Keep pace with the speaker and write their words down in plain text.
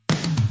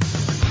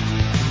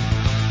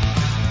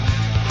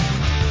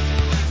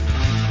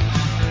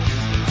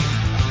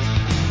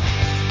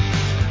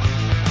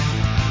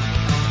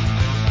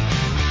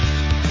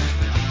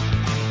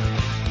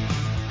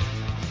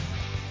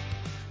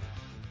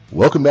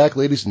Welcome back,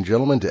 ladies and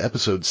gentlemen, to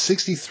episode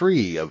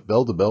 63 of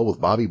Bell to Bell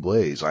with Bobby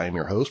Blaze. I am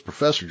your host,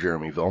 Professor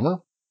Jeremy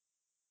Vilmer.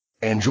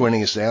 And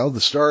joining us now,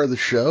 the star of the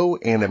show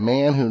and a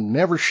man who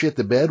never shit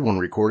the bed when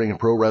recording a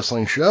pro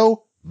wrestling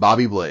show,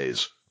 Bobby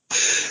Blaze.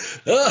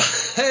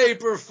 Hey,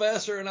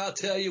 Professor, and I'll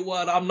tell you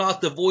what, I'm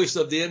not the voice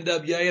of the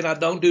NWA, and I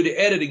don't do the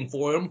editing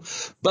for them,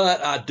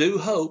 but I do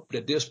hope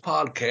that this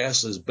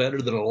podcast is better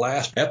than the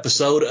last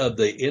episode of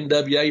the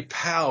NWA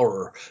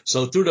Power.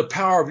 So through the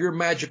power of your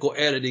magical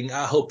editing,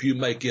 I hope you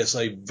make this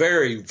a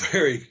very,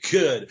 very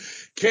good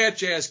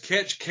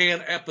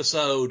catch-as-catch-can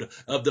episode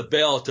of the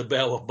Bell to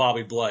Bell with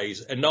Bobby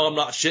Blaze. And no, I'm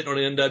not shitting on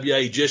the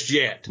NWA just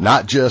yet.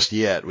 Not just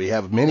yet. We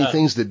have many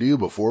things to do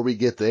before we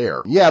get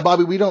there. Yeah,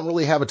 Bobby, we don't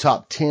really have a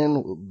top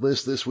 10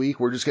 list this week.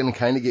 We're just going to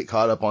kind of get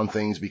caught up on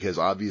things because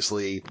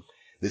obviously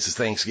this is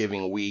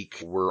Thanksgiving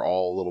week. We're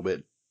all a little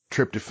bit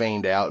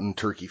tryptophaned out and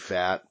turkey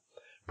fat.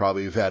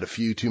 Probably we've had a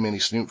few too many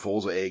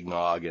snootfuls of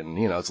eggnog, and,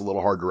 you know, it's a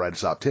little hard to write a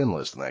top 10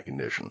 list in that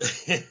condition.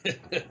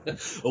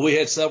 Well, we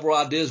had several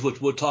ideas, which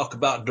we'll talk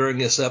about during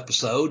this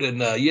episode. And,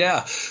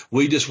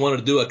 we just wanted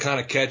to do a kind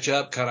of catch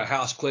up, kind of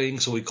house cleaning.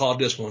 So we called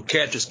this one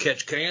Catch as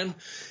Catch Can.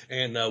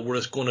 And we're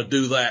just going to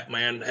do that,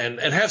 man, and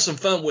have some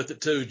fun with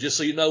it, too. Just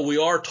so you know, we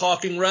are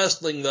talking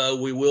wrestling,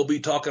 though. We will be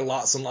talking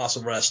lots and lots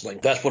of wrestling.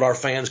 That's what our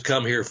fans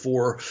come here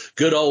for.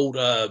 Good old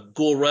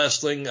cool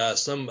wrestling,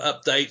 some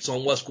updates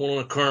on what's going on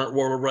in the current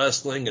world of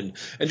wrestling, and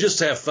just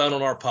have fun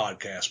on our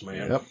podcast,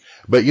 man. Yep.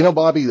 But, you know,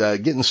 Bobby,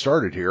 getting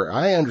started here,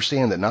 I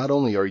understand that not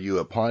only are you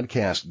a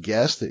podcast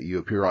guest, that you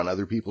appear on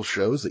other people's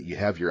shows, that you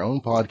have your own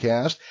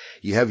podcast,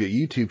 you have your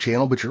YouTube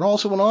channel, but you're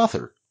also an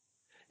author.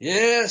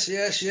 Yes.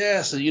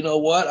 And you know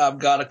what? I've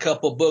got a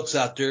couple books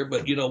out there,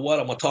 but you know what?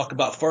 I'm going to talk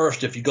about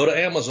first. If you go to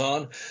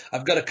Amazon,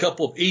 I've got a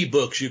couple of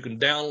ebooks you can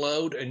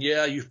download. And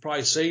yeah, you've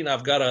probably seen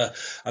I've got a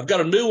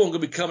new one going to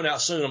be coming out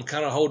soon. I'm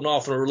kind of holding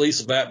off on the release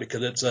of that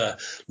because it's a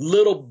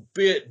little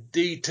bit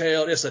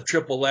detailed. It's a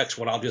XXX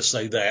one. I'll just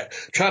say that.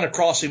 Trying to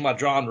crossing my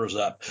genres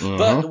up. Mm-hmm.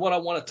 But what I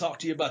want to talk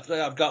to you about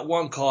today, I've got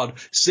one called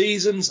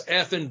Seasons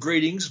Effing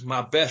Greetings,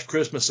 My Best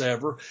Christmas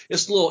Ever.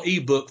 It's a little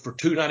ebook for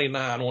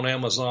 $2.99 on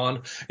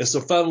Amazon. It's a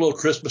fun little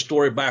Christmas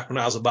story back when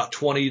I was about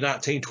 20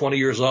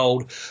 years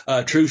old.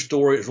 True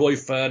story. It's really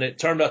fun. It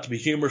turned out to be a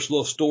humorous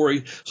little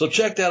story. So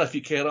check that out if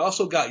you can. I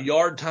also got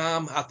Yard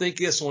Time. I think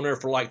it's on there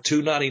for like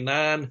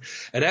 $2.99.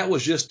 And that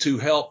was just to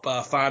help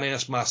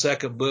finance my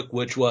second book,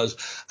 which was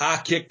I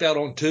Kicked Out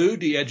on Two,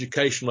 The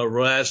Educational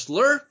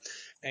Wrestler.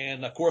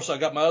 And, of course, I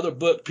got my other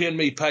book, Pin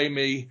Me, Pay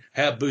Me,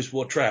 Have Boots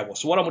Will Travel.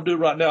 So what I'm going to do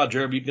right now,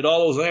 Jeremy, you can get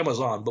all those on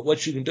Amazon. But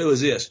what you can do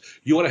is this.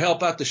 You want to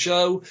help out the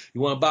show?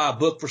 You want to buy a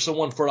book for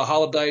someone for the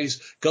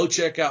holidays? Go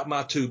check out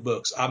my two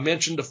books. I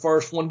mentioned the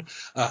first one,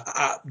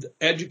 I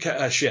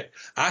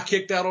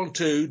Kicked Out on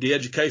Two, The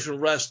Educational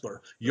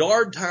Wrestler.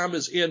 Yard Time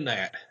is in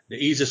that. The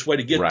easiest way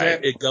to get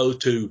that, it goes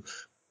to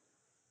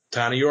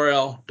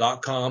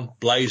tinyurl.com,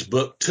 Blaze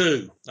Book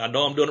 2. I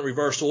know I'm doing it in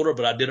reverse order,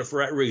 but I did it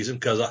for that reason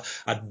because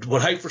I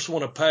would hate for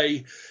someone to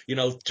pay,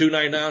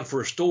 $2.99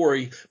 for a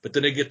story, but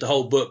then they get the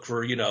whole book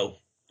for,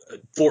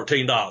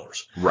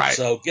 $14. Right.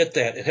 So get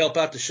that and help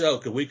out the show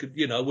because we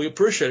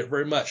appreciate it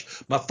very much.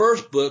 My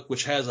first book,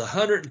 which has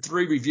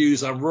 103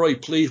 reviews, I'm really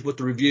pleased with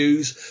the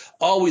reviews.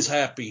 Always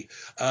happy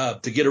to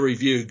get a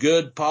review.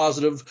 Good,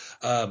 positive,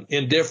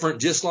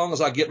 indifferent. Just as long as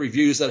I get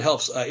reviews, that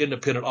helps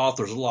independent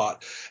authors a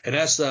lot. And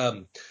that's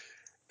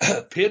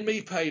Pin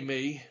Me, Pay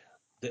Me,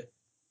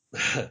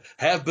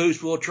 Have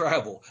Boots Will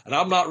Travel. And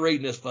I'm not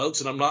reading this, folks,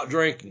 and I'm not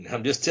drinking.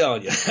 I'm just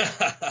telling you.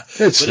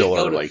 It's still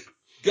early.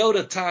 Go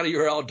to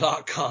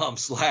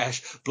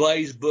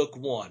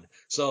tinyurl.com/blazebook1.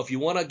 So if you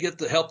want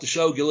to help the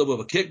show, get a little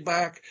bit of a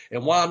kickback,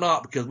 and why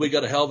not? Because we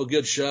got a hell of a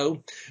good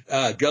show.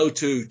 Go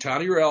to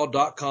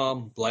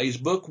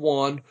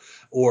tinyurl.com/blazebook1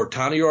 or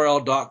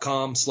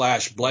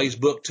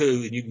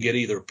tinyurl.com/blazebook2, and you can get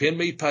either Pin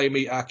Me, Pay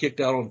Me, I Kicked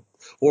Out on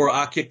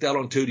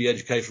Two, The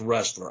Educational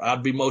Wrestler.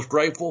 I'd be most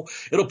grateful.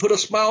 It'll put a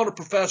smile on the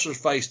professor's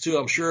face, too,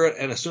 I'm sure.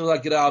 And as soon as I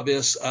get out of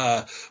this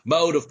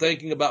mode of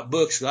thinking about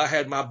books, I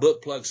had my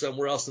book plug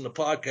somewhere else in the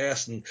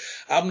podcast, and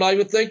I'm not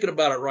even thinking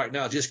about it right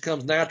now. It just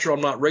comes natural.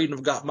 I'm not reading.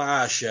 I've got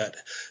my eyes shut.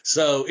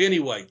 So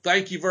anyway,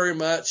 thank you very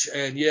much.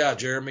 And, yeah,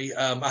 Jeremy,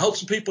 I hope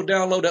some people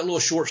download that little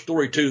short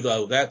story, too,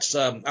 though. That's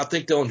I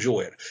think they'll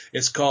enjoy it.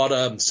 It's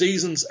called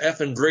Seasons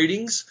Effing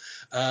Greetings.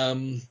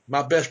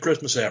 My Best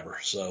Christmas Ever.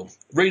 So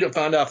read it and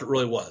find out if it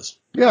really was.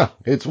 Yeah,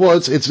 it's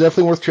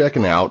definitely worth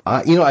checking out.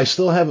 I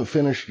still haven't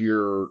finished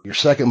your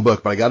second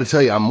book, but I got to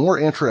tell you, I'm more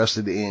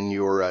interested in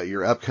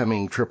your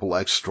upcoming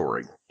XXX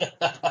story.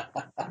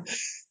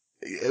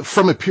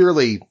 From a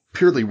purely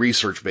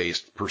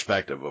research-based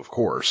perspective, of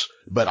course,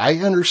 but I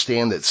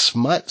understand that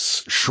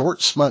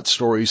short smut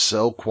stories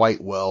sell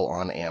quite well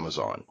on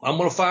Amazon. I'm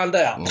going to find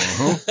out.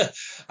 Mm-hmm.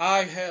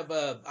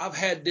 I've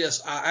had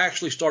this. I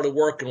actually started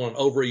working on it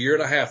over a year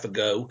and a half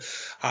ago.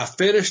 I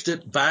finished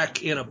it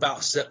back in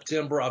about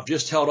September. I've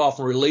just held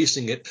off on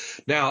releasing it.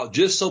 Now,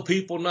 just so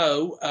people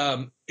know,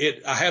 I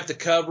have the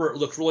cover. It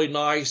looks really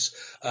nice.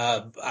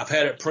 I've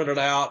had it printed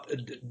out.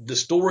 The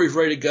story's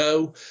ready to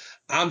go.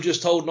 I'm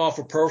just holding off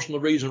for personal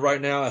reasons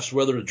right now as to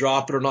whether to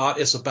drop it or not.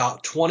 It's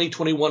about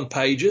 21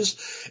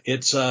 pages.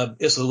 It's a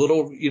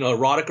little,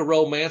 erotica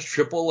romance,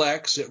 triple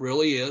X. It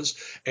really is.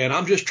 And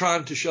I'm just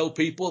trying to show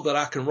people that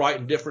I can write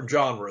in different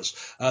genres.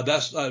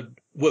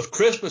 With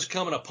Christmas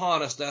coming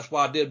upon us, that's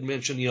why I did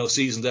mention,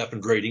 Seasons F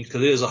and Greetings,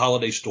 because it is a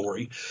holiday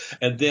story.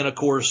 And then, of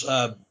course,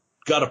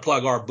 got to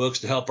plug our books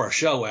to help our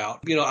show out.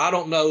 I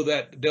don't know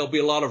that there'll be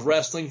a lot of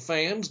wrestling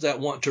fans that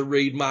want to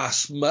read my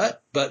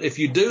smut, but if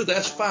you do,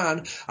 that's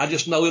fine. I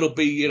just know it'll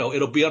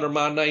be under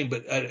my name,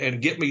 but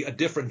and get me a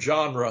different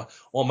genre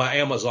on my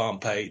Amazon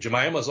page. And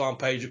my Amazon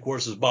page, of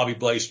course, is Bobby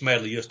Blaze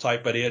Smedley. You just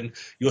type it in.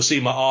 You'll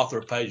see my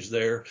author page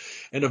there.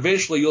 And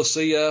eventually you'll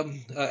see,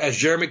 as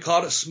Jeremy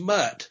called it,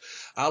 smut.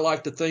 I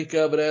like to think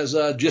of it as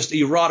just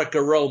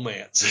erotica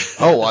romance.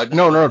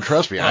 No,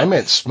 trust me. I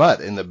meant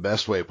smut in the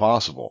best way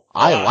possible.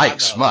 I like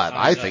smut.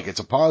 I think it's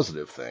a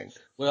positive thing.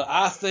 Well,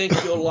 I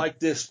think you'll like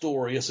this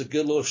story. It's a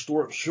good little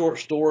short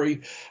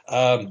story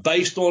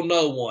based on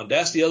no one.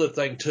 That's the other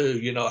thing,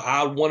 too.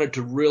 I wanted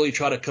to really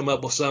try to come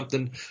up with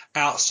something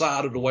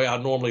outside of the way I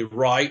normally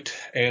write.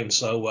 And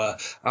so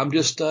I'm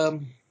just,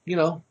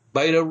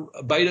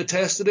 beta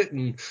tested it,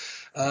 and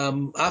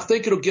I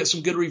think it'll get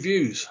some good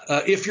reviews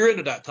if you're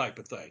into that type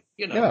of thing.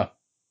 Yeah.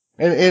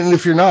 And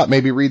if you're not,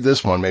 maybe read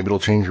this one. Maybe it'll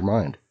change your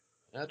mind.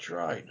 That's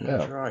right. Yeah.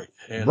 That's right.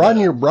 And,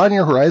 broaden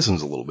your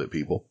horizons a little bit,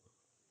 people.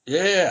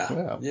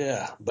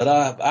 Yeah. But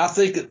I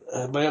think,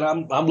 man,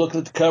 I'm looking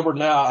at the cover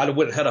now. I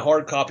went and had a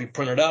hard copy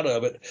printed out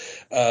of it,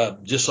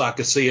 just so I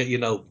could see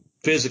it,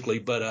 physically.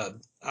 But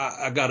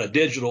I got a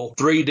digital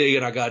 3D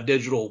and I got a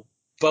digital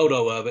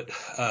photo of it.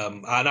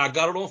 And I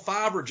got it on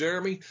Fiverr,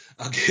 Jeremy.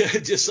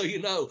 Just so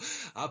you know,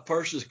 I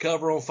purchased the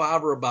cover on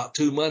Fiverr about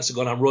 2 months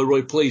ago, and I'm really,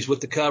 really pleased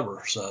with the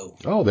cover. So.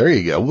 Oh, there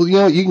you go. Well,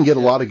 you can get a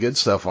lot of good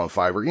stuff on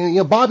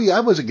Fiverr. Bobby, I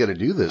wasn't going to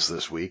do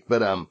this week,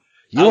 but I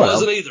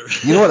wasn't either.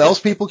 You know what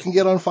else people can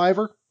get on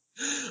Fiverr?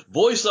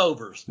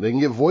 Voiceovers. They can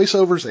get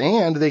voiceovers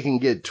and they can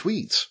get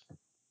tweets.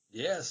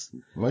 Yes.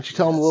 Why don't you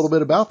tell them a little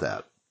bit about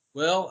that?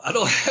 Well, I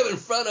don't have it in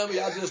front of me.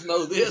 I just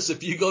know this.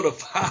 If you go to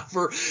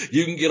Fiverr,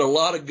 you can get a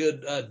lot of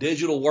good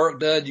digital work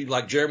done.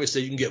 Like Jeremy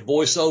said, you can get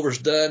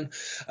voiceovers done.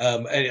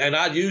 And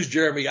I use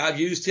Jeremy. I've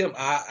used him.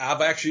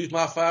 I've actually used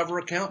my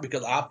Fiverr account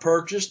because I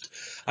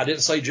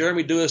didn't say,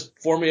 Jeremy, do this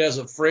for me as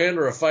a friend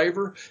or a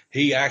favor.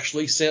 He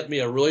actually sent me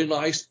a really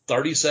nice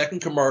 30-second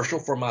commercial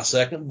for my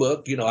second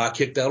book. I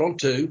kicked that on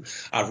too.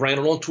 I've ran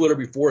it on Twitter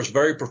before. It's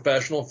very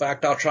professional. In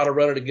fact, I'll try to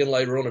run it again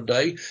later on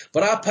today.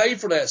 But I paid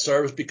for that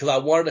service because I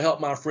wanted to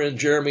help my friend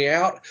Jeremy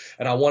out,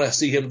 and I want to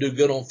see him do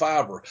good on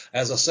Fiverr.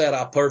 As I said,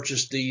 I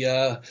purchased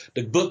the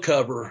book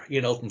cover,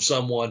 from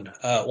someone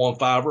on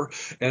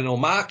Fiverr. And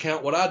on my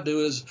account, what I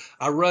do is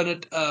I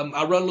run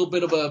a little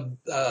bit of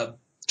a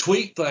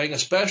tweet thing, a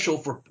special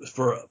for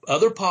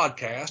other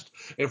podcasts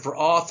and for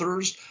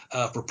authors,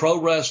 for pro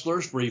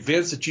wrestlers, for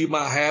events that you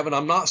might have. And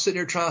I'm not sitting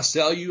here trying to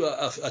sell you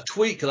a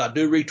tweet, because I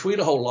do retweet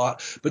a whole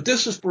lot, but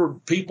this is for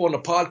people on the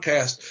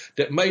podcast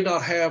that may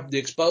not have the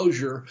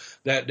exposure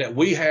that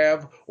we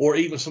have, or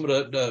even some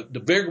of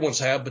the bigger ones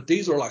have. But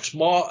these are like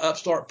small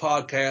upstart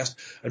podcasts,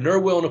 and they're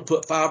willing to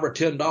put $5 or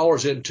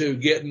 $10 into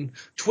getting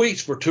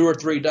tweets for 2 or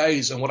 3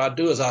 days. And what I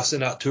do is I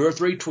send out 2 or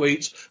 3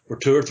 tweets for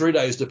 2 or 3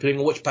 days, depending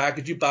on which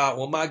package you buy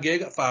on my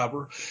gig at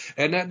Fiverr.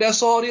 And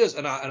that's all it is.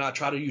 And I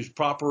try to use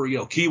proper,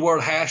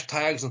 keyword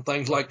hashtags and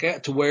things like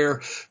that, to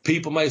where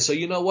people may say,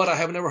 you know what, I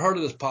haven't ever heard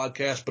of this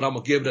podcast, but I'm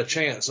going to give it a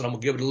chance and I'm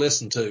going to give it a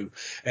listen to.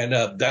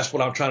 And that's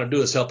what I'm trying to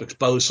do, is help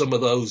expose some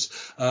of those,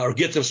 or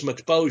get them some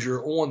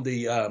exposure on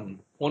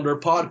on their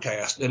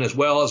podcast, and as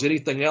well as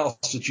anything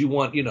else that you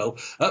want,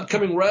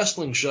 upcoming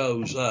wrestling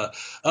shows,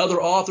 other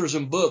authors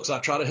and books. I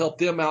try to help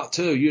them out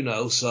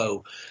too,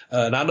 so,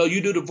 and I know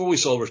you do the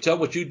voiceovers. Tell them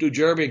what you do,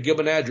 Jeremy, and give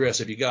an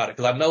address if you got it.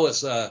 Cause I know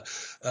it's,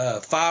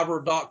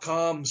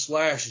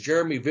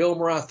 Fiverr.com/Jeremy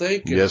Vilmer, I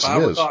think. And yes,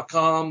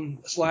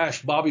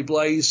 Fiverr.com/Bobby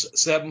Blaze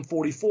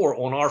 744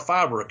 on our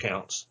Fiverr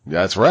accounts.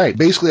 That's right.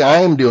 Basically,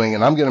 I am doing,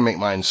 and I'm going to make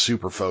mine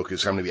super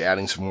focused. I'm going to be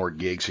adding some more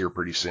gigs here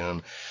pretty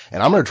soon.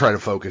 And I'm going to try to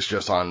focus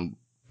just on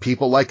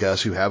people like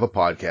us who have a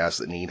podcast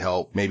that need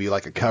help, maybe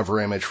like a cover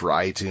image for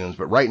iTunes.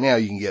 But right now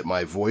you can get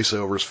my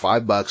voiceovers,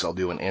 $5. I'll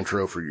do an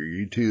intro for your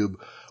YouTube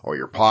or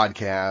your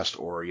podcast,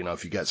 or,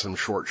 if you got some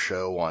short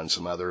show on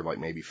some other, like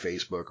maybe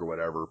Facebook or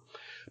whatever.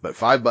 But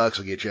 $5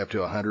 will get you up to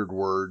 100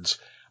 words.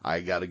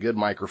 I got a good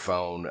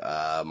microphone.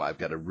 I've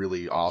got a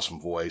really awesome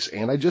voice,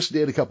 and I just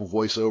did a couple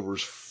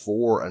voiceovers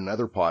for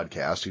another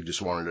podcast who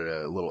just wanted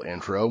a little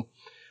intro.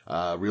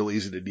 Real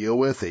easy to deal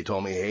with. They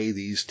told me, hey,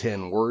 these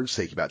 10 words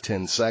take about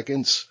 10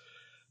 seconds.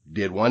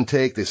 Did one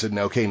take. They said,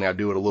 okay, now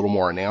do it a little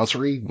more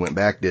announcery. Went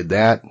back, did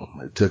that.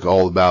 It took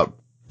all about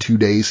 2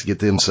 days to get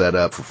them set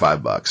up for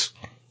 $5.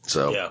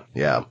 So,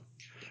 yeah.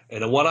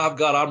 And the one I've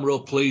got, I'm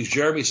real pleased.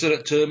 Jeremy sent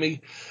it to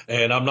me,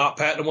 and I'm not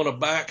patting him on the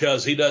back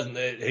because he doesn't.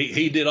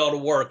 He did all the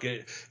work.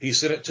 He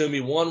sent it to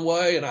me one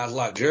way, and I was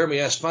like, Jeremy,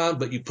 that's fine,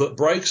 but you put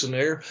breaks in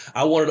there.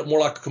 I wanted it more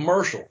like a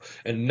commercial.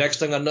 And next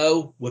thing I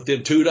know,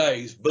 within 2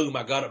 days, boom,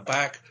 I got it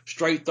back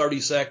straight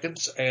 30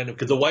 seconds. And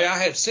because the way I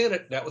had sent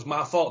it, that was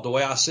my fault. The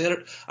way I sent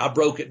it, I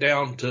broke it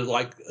down to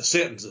like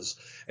sentences.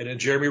 And then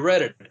Jeremy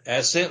read it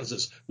as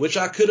sentences, which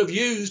I could have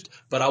used,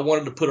 but I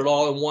wanted to put it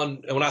all in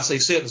one. And when I say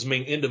sentence, I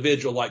mean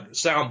individual, like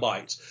sound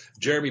bites.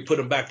 Jeremy put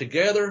them back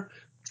together.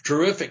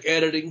 Terrific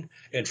editing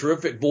and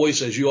terrific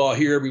voice, as you all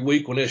hear every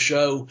week on this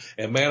show.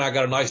 And man, I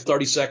got a nice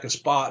 30-second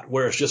spot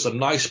where it's just a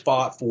nice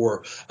spot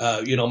for,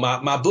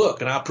 my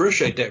book. And I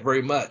appreciate that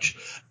very much.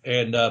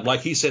 And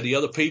like he said, the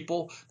other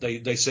people,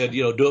 they said,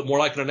 do it more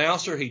like an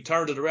announcer. He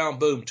turned it around,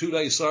 boom,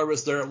 2-day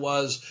service. There it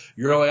was.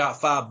 You're only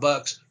out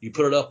 $5. You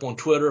put it up on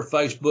Twitter,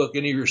 Facebook,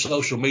 any of your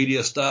social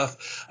media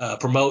stuff,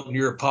 promoting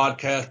your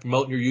podcast,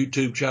 promoting your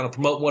YouTube channel,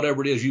 promoting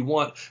whatever it is you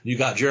want. You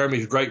got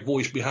Jeremy's great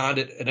voice behind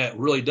it. And that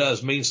really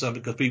does mean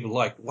something because people are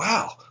like,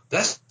 wow,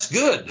 that's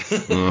good.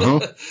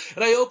 Mm-hmm.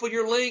 And they open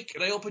your link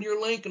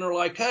and they're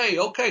like, hey,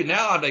 okay,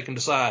 now they can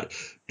decide,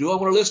 do I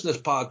want to listen to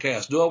this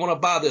podcast? Do I want to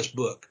buy this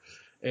book?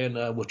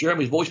 And with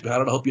Jeremy's voice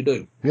behind it, I hope you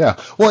do. Yeah.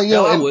 Well,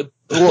 I would.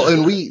 Well,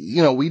 and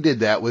we did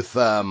that with,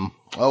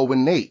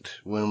 when Nate,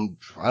 I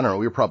don't know,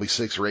 we were probably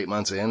 6 or 8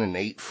 months in, and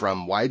Nate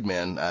from Wide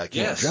Men,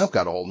 Can't Jump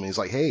got a hold of me. He's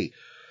like, hey,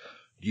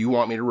 do you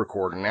want me to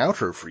record an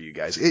outro for you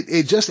guys?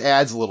 It just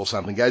adds a little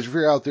something. Guys, if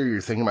you're out there, you're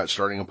thinking about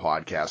starting a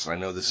podcast, and I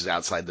know this is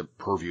outside the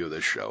purview of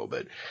this show,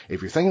 but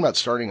if you're thinking about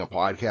starting a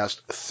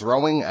podcast,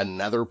 throwing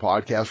another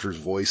podcaster's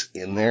voice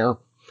in there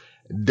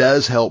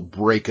does help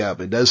break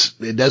up. It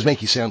does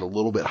make you sound a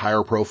little bit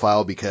higher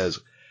profile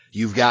because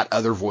you've got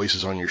other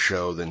voices on your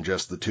show than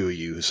just the two of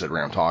you who sit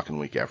around talking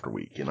week after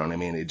week. You know what I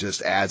mean? It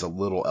just adds a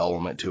little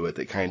element to it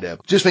that kind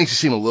of just makes you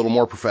seem a little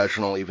more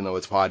professional, even though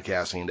it's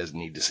podcasting. It doesn't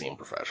need to seem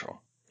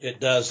professional. It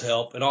does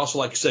help. And also,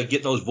 like you said,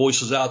 getting those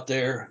voices out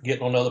there,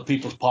 getting on other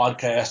people's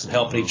podcasts and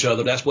helping each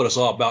other. That's what it's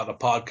all about in the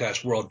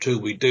podcast world too.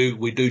 We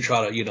do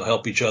try to,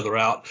 help each other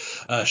out.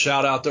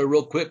 Shout out there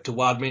real quick to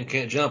Wide Men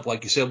Can't Jump.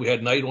 Like you said, we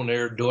had Nate on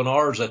there doing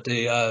ours at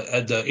the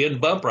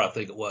end bumper, I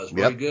think it was.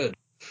 Very good.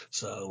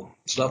 So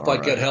stuff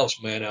like that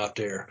helps, man, out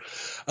there.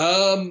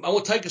 I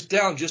want to take us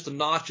down just a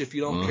notch if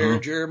you don't care,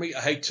 Jeremy.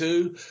 I hate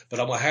to, but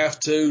I'm going to have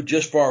to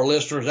just for our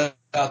listeners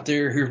out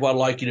there. Here's what I'd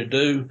like you to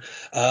do.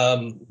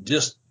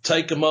 Just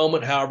take a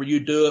moment, however you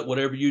do it,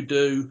 whatever you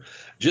do,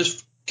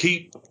 just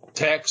keep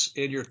Tex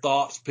in your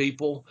thoughts,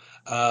 people.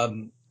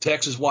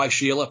 Tex's wife,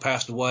 Sheila,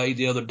 passed away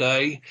the other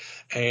day,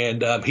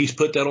 and he's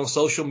put that on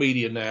social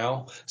media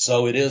now,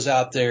 so it is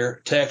out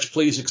there. Tex,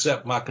 please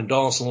accept my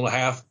condolences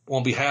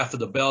on behalf of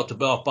the Bell to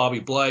Bell Bobby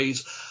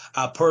Blaze.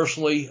 I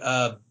personally,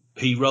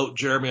 he wrote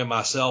Jeremy and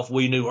myself.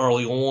 We knew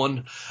early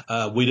on.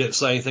 We didn't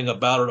say anything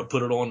about it or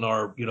put it on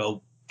our,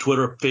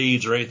 Twitter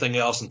feeds or anything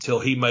else until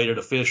he made it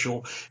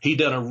official. He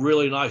done a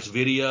really nice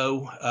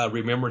video,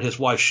 remembering his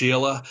wife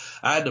Sheila.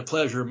 I had the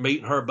pleasure of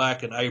meeting her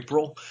back in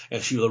April,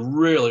 and she was a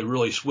really,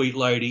 really sweet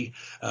lady.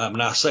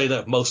 And I say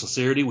that with most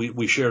sincerity.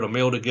 We shared a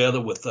meal together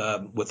with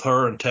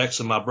her and Tex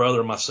and my brother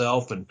and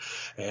myself, and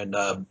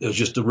it was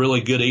just a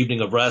really good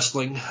evening of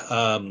wrestling.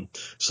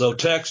 So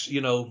Tex,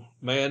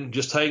 man,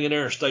 just hang in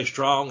there and stay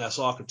strong. That's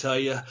all I can tell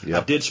you.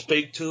 Yep. I did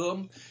speak to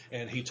him,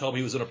 and he told me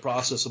he was in the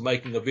process of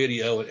making a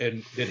video,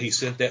 and then he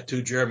sent that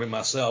to Jeremy and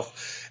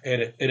myself,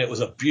 and it was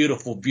a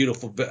beautiful,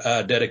 beautiful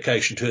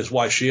dedication to his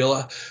wife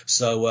Sheila.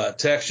 So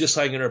Tex, just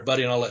hang in there,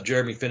 buddy, and I'll let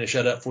Jeremy finish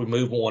that up before we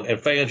move on. And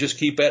fans, just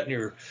keep that in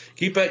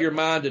your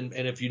mind, and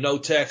if you know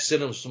Tex,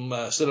 send him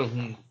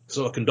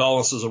some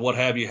condolences or what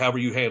have you, however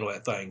you handle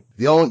that thing.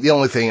 The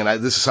only thing,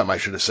 and this is something I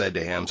should have said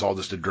to him, so I'll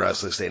just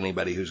address this to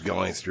anybody who's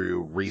going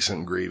through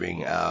recent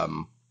grieving.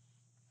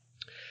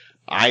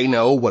 I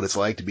know what it's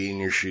like to be in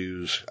your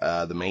shoes.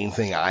 The main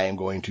thing I am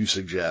going to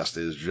suggest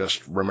is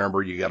just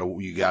remember you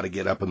gotta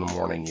get up in the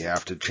morning. You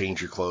have to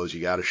change your clothes.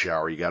 You gotta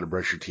shower. You gotta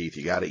brush your teeth.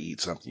 You gotta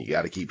eat something. You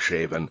gotta keep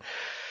shaving.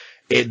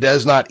 It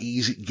does not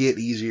get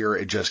easier.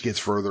 It just gets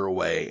further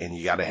away, and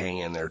you gotta hang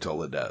in there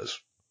till it does.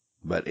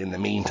 But in the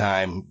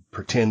meantime,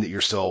 pretend that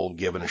you're still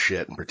giving a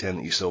shit and pretend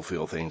that you still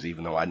feel things,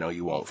 even though I know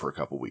you won't for a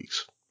couple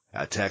weeks.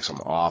 Tex, I'm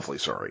awfully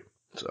sorry.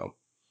 So.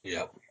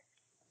 Yep.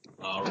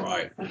 All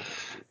right.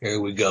 Here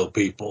we go,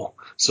 people.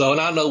 So, and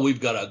I know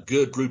we've got a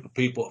good group of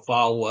people that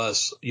follow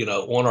us,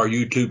 on our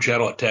YouTube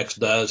channel at Tex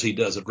Does. He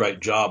does a great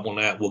job on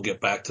that. We'll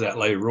get back to that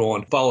later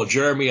on. Follow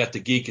Jeremy at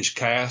the Geekish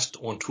Cast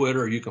on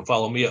Twitter. You can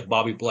follow me at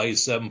Bobby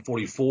Blaze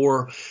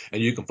 744,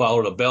 and you can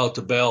follow the Bell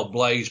to Bell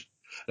Blaze.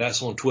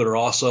 That's on Twitter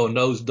also. And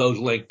those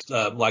links,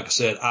 like I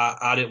said,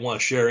 I didn't want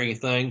to share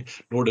anything,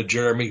 nor did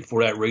Jeremy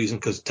for that reason,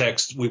 because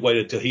Tex, we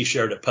waited till he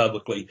shared it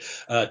publicly.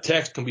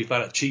 Tex can be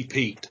found at Cheap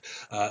Heat,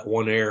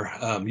 on there.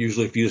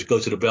 Usually if you just go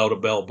to the Bell to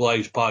Bell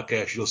Blaze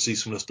podcast, you'll see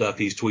some of the stuff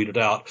he's tweeted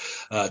out,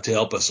 to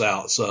help us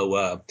out.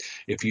 So,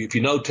 if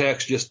you know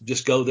Tex,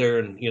 just go there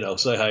and,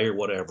 say hi or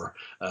whatever.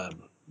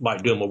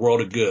 Might do him a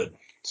world of good.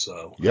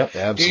 So, yep,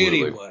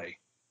 absolutely. Anyway.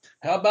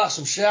 How about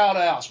some shout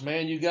outs,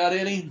 man? You got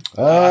any?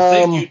 I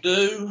think you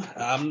do.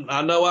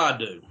 I know I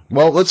do.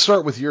 Well, let's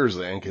start with yours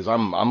then, because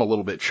I'm a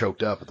little bit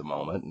choked up at the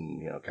moment,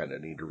 and kind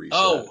of need to reset.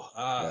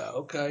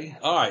 Okay.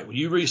 All right. Well,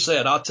 you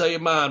reset. I'll tell you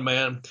mine,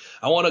 man.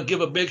 I want to give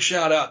a big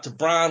shout out to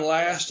Brian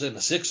Last and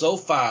the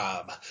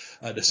 605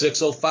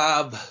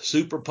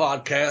 Super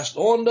Podcast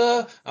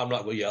on I'm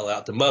not going to yell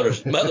out the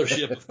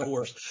mothership, of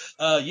course.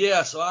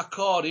 So I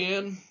called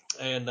in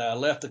and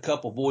left a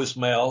couple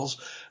voicemails.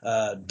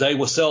 They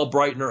were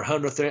celebrating their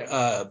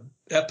 100th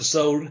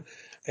episode,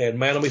 and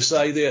man, let me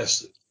say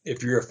this.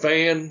 If you're a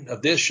fan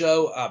of this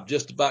show, I'm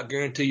just about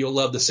guarantee you'll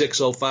love the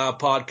 605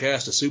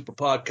 podcast, the Super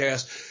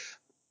Podcast.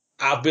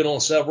 I've been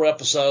on several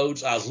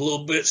episodes. I was a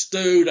little bit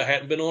stewed. I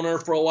hadn't been on there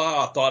for a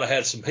while. I thought I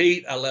had some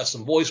heat. I left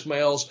some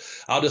voicemails.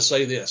 I'll just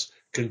say this.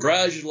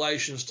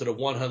 Congratulations to the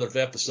 100th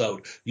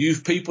episode. You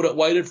people that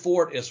waited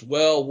for it, it's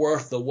well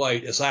worth the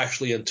wait. It's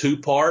actually in 2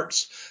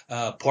 parts.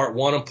 Part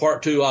 1 and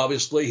part 2,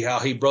 obviously, how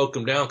he broke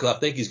them down, because I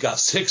think he's got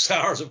 6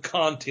 hours of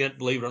content,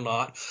 believe it or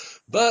not.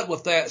 But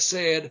with that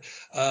said,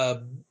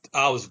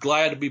 I was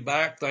glad to be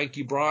back. Thank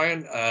you,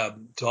 Brian.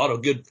 To all the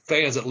good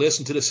fans that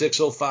listen to the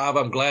 605,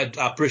 I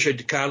appreciate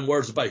the kind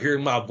words about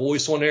hearing my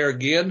voice on there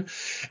again.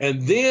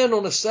 And then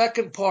on the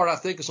second part, I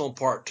think it's on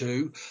part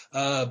 2,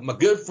 my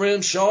good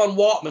friend Sean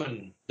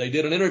Waltman. They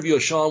did an interview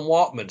with Sean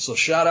Waltman. So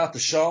shout out to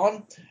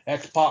Sean,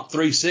 X-Pac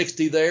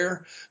 360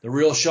 there, the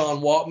real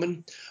Sean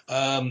Waltman.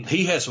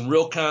 He had some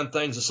real kind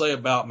things to say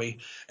about me.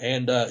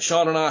 And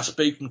Sean and I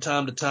speak from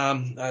time to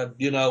time,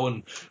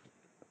 and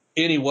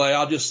anyway,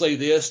 I'll just say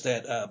this,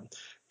 that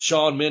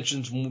Sean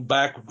mentions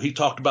he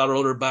talked about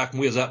earlier back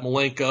when we was at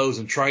Malenko's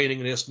and training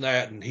and this and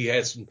that, and he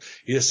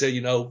just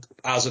said,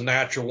 I was a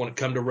natural when it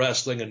come to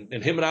wrestling,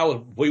 and him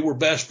and we were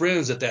best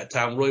friends at that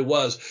time, really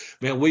was.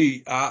 Man,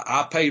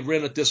 I paid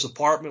rent at this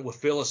apartment with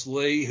Phyllis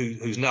Lee,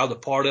 who's now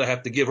departed. I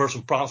have to give her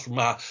some props for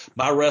my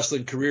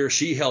wrestling career.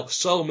 She helped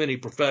so many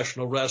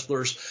professional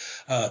wrestlers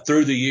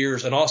through the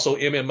years, and also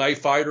MMA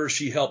fighters.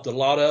 She helped a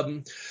lot of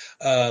them.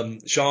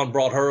 Sean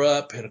brought her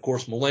up, and of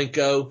course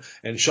Malenko,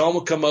 and Sean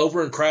would come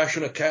over and crash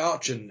on a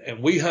couch,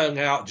 and we hung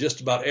out just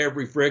about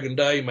every friggin'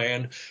 day,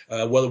 man.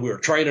 Whether we were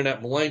training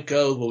at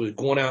Malenko, whether we were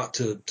going out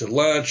to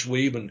lunch,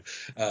 we even,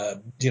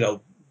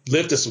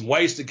 lifted some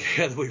weights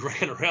together. We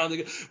ran around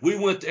together. We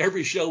went to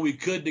every show we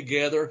could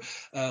together.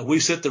 We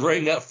set the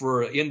ring up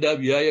for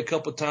NWA a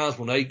couple of times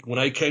when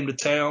they came to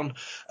town.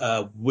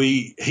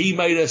 He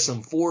made us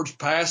some forged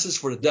passes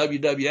for the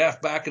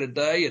WWF back in the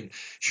day, and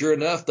sure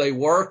enough, they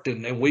worked,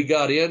 and we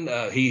got in.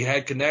 He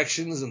had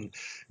connections, and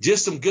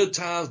just some good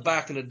times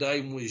back in the day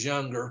when we was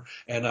younger.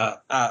 And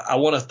I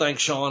want to thank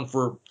Sean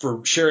for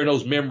sharing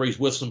those memories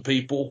with some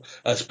people,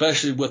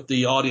 especially with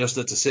the audience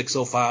that the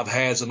 605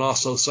 has, and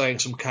also saying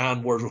some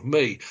kind words with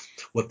me.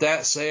 With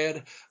that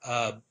said,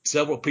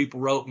 several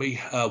people wrote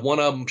me. One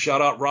of them,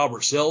 shout out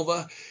Robert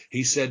Silva.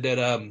 He said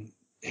that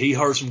he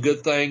heard some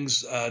good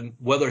things,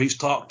 whether he's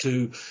talked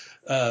to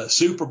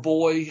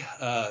Superboy,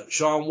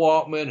 Sean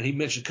Waltman, and he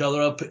mentioned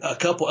a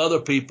couple other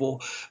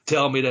people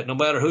telling me that no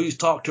matter who he's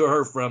talked to or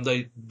heard from,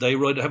 they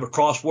really have a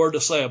cross word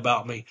to say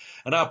about me.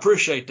 And I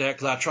appreciate that,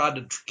 because I tried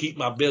to keep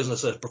my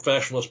business as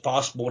professional as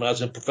possible when I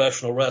was in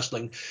professional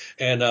wrestling.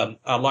 And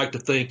I like to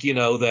think,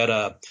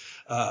 that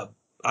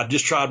I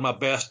just tried my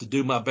best to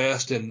do my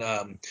best and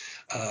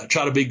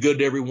try to be good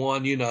to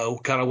everyone,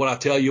 kind of what I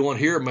tell you on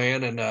here,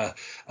 man. And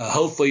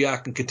hopefully I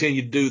can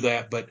continue to do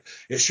that. But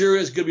it sure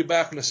is good to be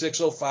back in the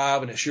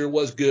 605, and it sure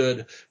was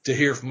good to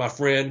hear from my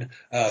friend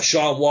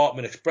Sean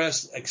Waltman,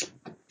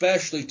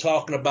 especially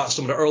talking about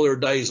some of the earlier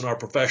days in our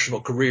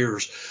professional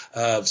careers.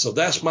 So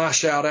that's my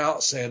shout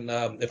outs. And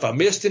if I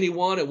missed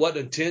anyone, it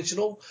wasn't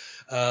intentional.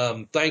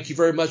 Thank you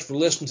very much for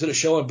listening to the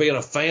show and being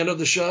a fan of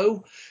the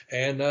show.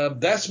 And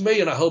that's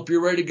me, and I hope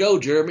you're ready to go,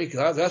 Jeremy,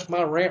 because that's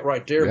my rant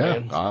right there,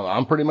 man.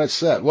 I'm pretty much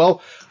set.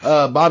 Well,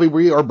 Bobby,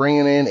 we are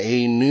bringing in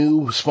a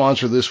new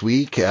sponsor this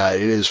week.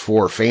 It is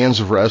for fans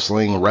of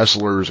wrestling,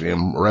 wrestlers,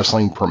 and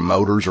wrestling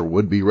promoters or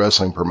would-be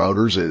wrestling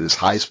promoters. It is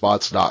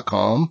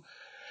highspots.com.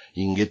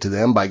 You can get to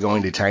them by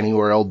going to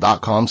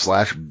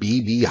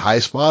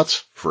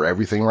tinyurl.com/bbhighspots for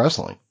everything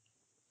wrestling.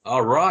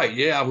 All right.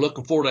 Yeah, I'm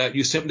looking forward to that.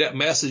 You sent me that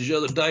message the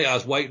other day. I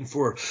was waiting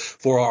for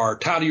our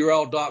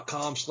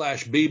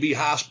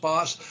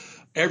tinyurl.com/bbhighspots.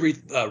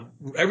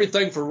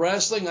 Everything for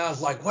wrestling. I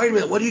was like, wait a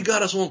minute, what do you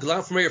got us on? Because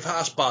I'm familiar with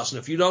High Spots. And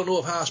if you don't know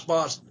what High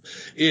Spots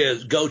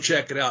is, go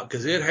check it out,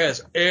 because it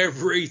has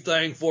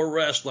everything for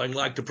wrestling,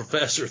 like the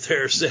professor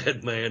there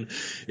said, man.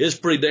 It's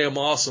pretty damn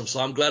awesome.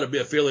 So I'm glad to be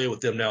affiliated with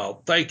them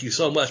now. Thank you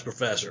so much,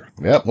 Professor.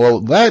 Yep.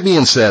 Well, that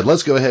being said,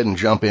 let's go ahead and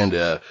jump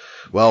into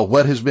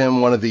what has been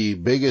one of the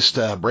biggest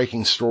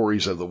breaking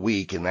stories of the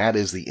week, and that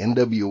is the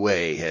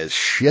NWA has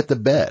shit the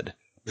bed.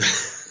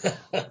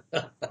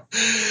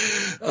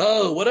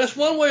 Oh, well, that's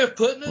one way of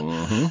putting it.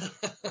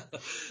 Mm-hmm.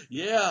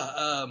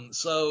 Yeah.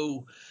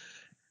 So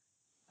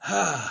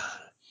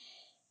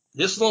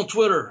this is on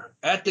Twitter,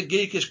 at the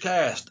Geekish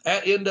Cast,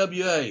 at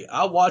NWA.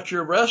 I watch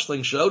your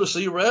wrestling show to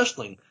see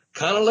wrestling.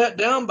 Kind of let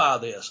down by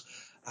this.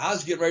 I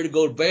was getting ready to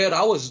go to bed.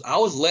 I was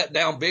let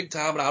down big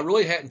time, and I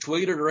really hadn't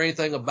tweeted or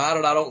anything about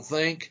it, I don't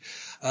think.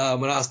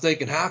 And I was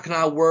thinking, how can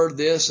I word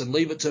this and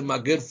leave it to my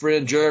good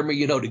friend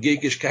Jeremy, the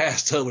Geekish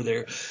Cast over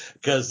there,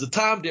 because the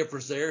time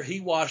difference there. He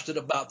watched it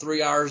about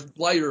 3 hours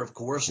later, of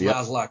course, and Yep. I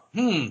was like,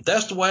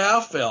 that's the way I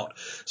felt.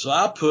 So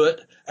I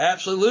put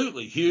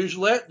absolutely huge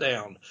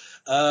letdown.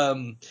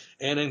 And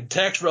then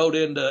Tex wrote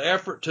in, the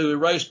effort to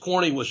erase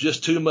Corny was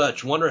just too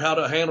much. Wonder how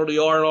to handle the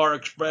R&R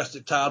Express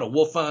title.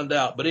 We'll find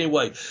out. But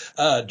anyway,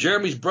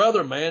 Jeremy's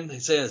brother, man, he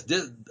says,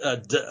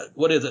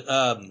 what is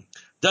it?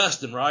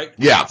 Dustin, right?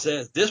 Yeah.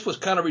 Says this was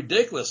kind of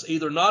ridiculous.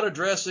 Either not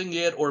addressing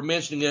it or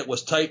mentioning it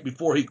was taped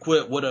before he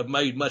quit would have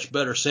made much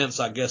better sense,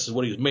 I guess, is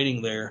what he was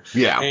meaning there.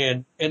 Yeah.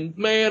 And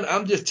man,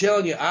 I'm just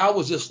telling you, I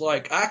was just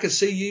like, I could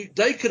see you.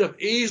 They could have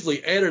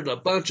easily edited a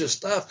bunch of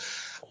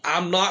stuff.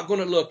 I'm not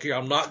going to look here.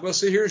 I'm not going to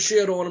sit here and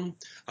shit on them.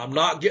 I'm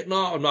not getting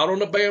off. I'm not on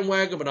the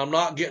bandwagon, but I'm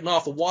not getting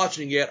off of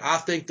watching it yet.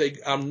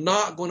 I'm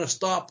not going to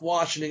stop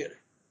watching it.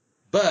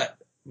 But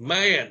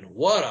man,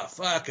 what a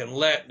fucking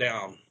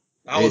letdown.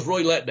 I was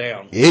really let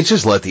down. It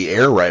just let the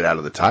air right out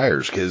of the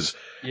tires because,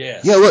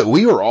 yes. Look,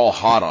 we were all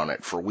hot on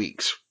it for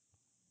weeks.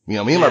 Me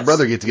and my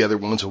brother get together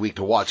once a week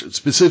to watch it,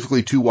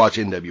 specifically to watch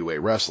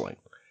NWA wrestling.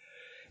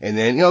 And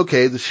then,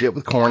 okay, the shit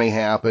with Corny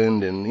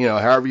happened, and,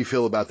 however you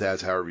feel about that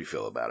is however you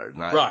feel about it.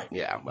 Right.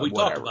 Yeah. We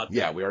whatever. talked about that.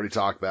 Yeah, we already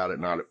talked about it.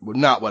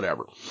 Not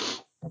whatever.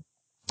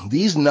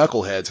 These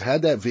knuckleheads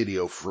had that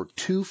video for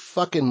 2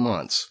 fucking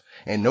months,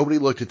 and nobody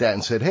looked at that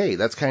and said, hey,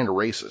 that's kind of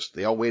racist.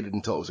 They all waited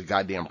until it was a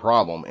goddamn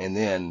problem, and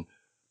then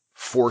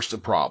forced a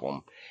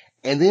problem,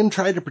 and then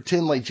tried to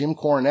pretend like Jim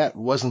Cornette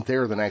wasn't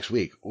there the next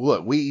week.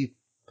 Look, we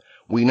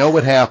know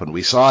what happened.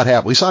 We saw it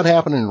happen. We saw it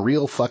happen in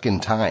real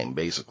fucking time,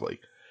 basically.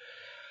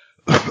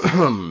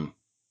 My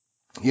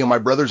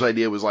brother's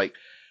idea was like,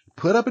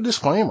 put up a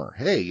disclaimer.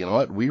 Hey, you know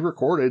what? We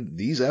recorded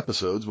these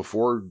episodes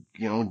before,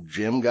 Jim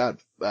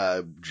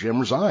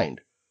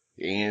resigned,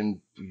 and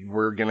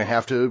we're going to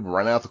have to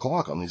run out the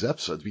clock on these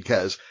episodes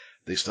because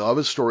they still have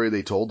a story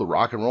they told. The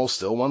Rock and Roll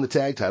still won the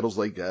tag titles,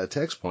 like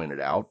Tex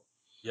pointed out.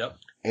 Yep.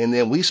 And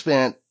then we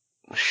spent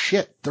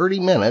 30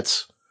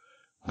 minutes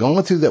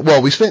going through that.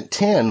 Well, we spent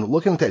 10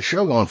 looking at that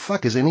show going,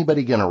 fuck, is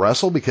anybody going to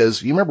wrestle?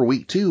 Because you remember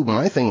week 2,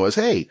 my thing was,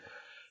 hey,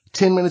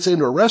 10 minutes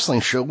into a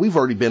wrestling show, we've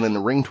already been in the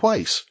ring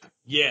twice.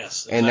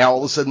 Yes. And now all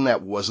of a sudden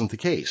that wasn't the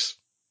case.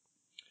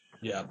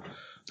 Yeah.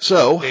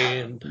 So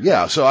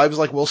I was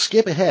like, well,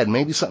 skip ahead.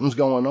 Maybe something's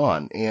going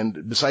on.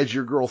 And besides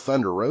your girl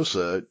Thunder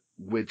Rosa,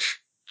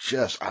 which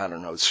just, I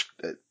don't know,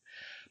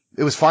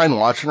 it was fine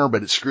watching her,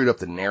 but it screwed up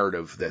the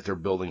narrative that they're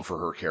building for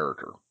her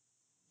character.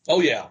 Oh,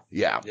 yeah.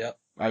 Yeah. Yep.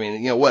 I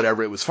mean,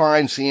 whatever. It was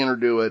fine seeing her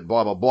do it,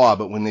 blah, blah, blah.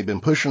 But when they've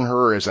been pushing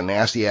her as a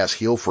nasty ass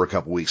heel for a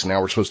couple weeks,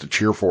 now we're supposed to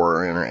cheer for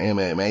her in her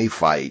MMA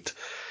fight.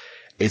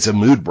 It's a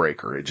mood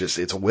breaker. It's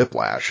a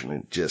whiplash, and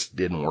it just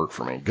didn't work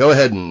for me. Go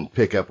ahead and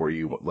pick up where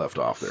you left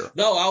off there.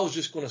 No, I was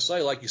just going to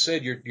say, like you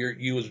said,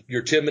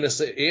 you're 10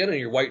 minutes in and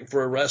you're waiting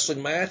for a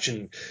wrestling match,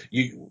 and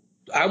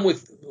I'm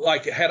with,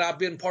 like, had I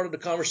been part of the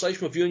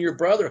conversation with you and your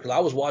brother, because I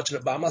was watching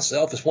it by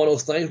myself, it's one of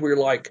those things where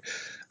you're like,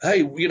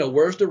 hey,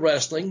 where's the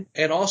wrestling?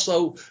 And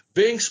also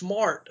being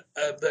smart,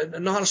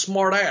 not a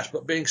smart ass,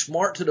 but being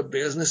smart to the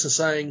business and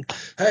saying,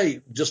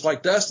 hey, just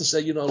like Dustin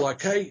said,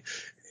 hey,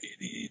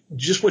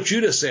 just what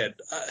you just said,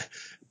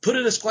 put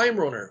a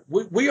disclaimer on there.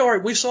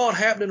 We saw it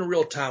happening in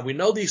real time. We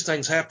know these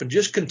things happen.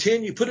 Just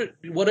continue,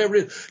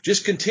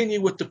 just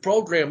continue with the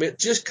program. It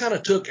just kind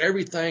of took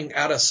everything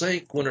out of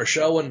sync when they're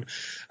showing,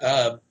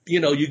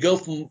 you go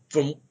from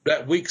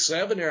that week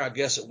 7 there, I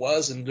guess it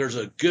was, and there's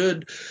a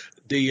good,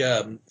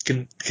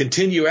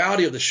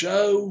 continuity of the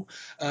show.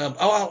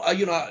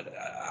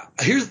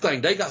 Here's the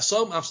thing. They got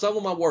I'm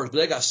stumbling my words, but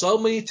they got so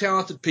many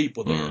talented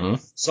people there. Mm-hmm.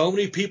 So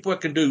many people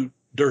that can do.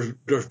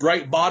 There's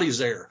great bodies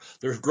there.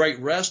 There's great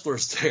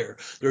wrestlers there.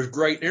 There's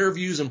great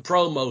interviews and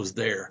promos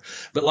there.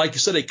 But like you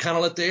said, they kind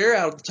of let the air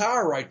out of the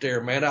tire right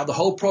there, man, out of the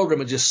whole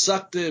program, and just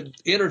sucked the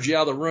energy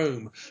out of the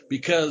room,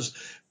 because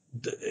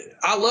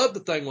I love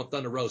the thing with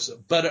Thunder Rosa,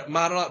 but it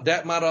might have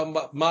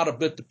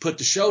been to put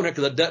the show in there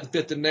because it doesn't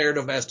fit the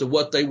narrative as to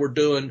what they were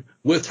doing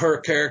with her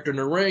character in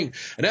the ring.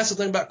 And that's the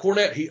thing about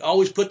Cornette. He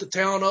always put the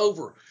talent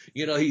over.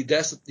 When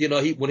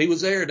he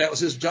was there, that was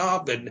his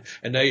job, and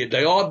they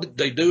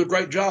do a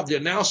great job. The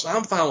announcer,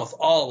 I'm fine with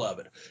all of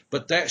it,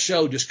 but that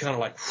show just kind of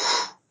like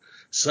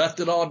sucked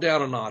it all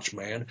down a notch,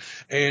 man.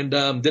 And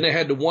then they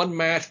had the one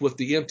match with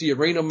the empty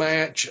arena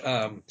match.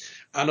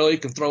 I know he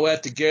can throw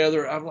that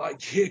together. I'm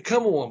like, hey,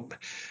 come on.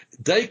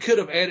 They could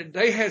have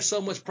they had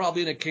so much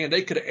probably in the can,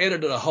 they could have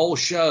edited a whole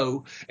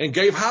show and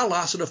gave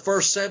highlights of the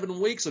first 7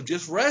 weeks of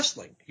just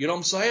wrestling. You know what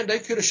I'm saying? They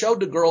could have showed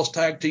the girls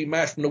tag team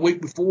match from the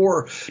week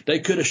before. They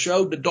could have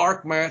showed the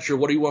dark match, or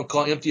what do you want to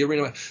call it, empty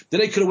arena match. Then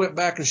they could have went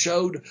back and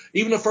showed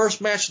even the first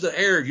match that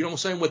aired, you know what I'm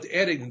saying, with the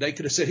editing. They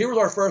could have said, here was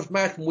our first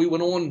match when we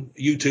went on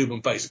YouTube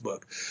and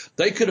Facebook.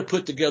 They could have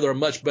put together a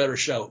much better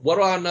show. What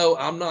do I know?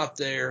 I'm not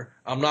there.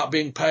 I'm not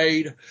being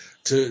paid.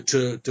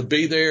 to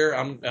be there.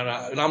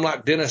 I'm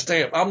like Dennis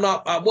Stamp.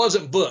 I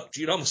wasn't booked.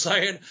 You know what I'm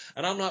saying?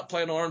 And I'm not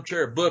playing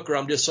armchair booker.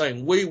 I'm just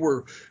saying we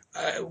were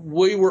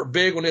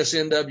big on this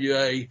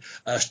NWA,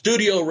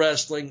 studio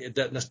wrestling,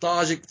 that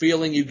nostalgic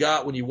feeling you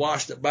got when you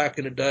watched it back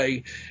in the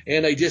day.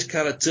 And they just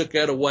kind of took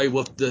that away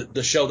with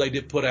the show they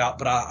did put out.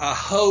 But I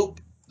hope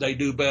they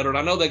do better. And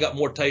I know they got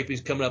more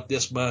tapings coming up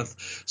this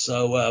month.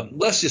 So,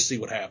 let's just see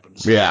what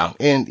happens. Yeah.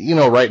 And,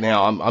 right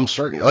now I'm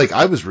starting, like,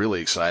 I was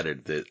really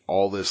excited that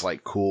all this,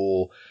 like,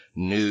 cool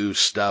new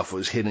stuff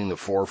was hitting the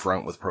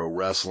forefront with pro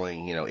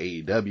wrestling.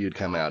 AEW had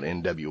come out,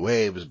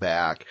 NWA was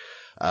back.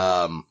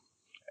 Then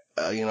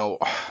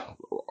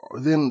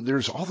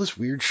there's all this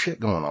weird shit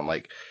going on,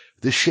 like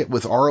this shit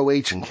with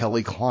ROH and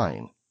Kelly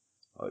Klein.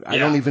 I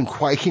can't even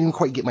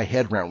quite get my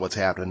head around what's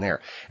happening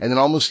there. And then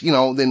almost,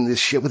 then this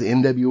shit with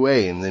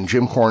NWA and then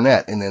Jim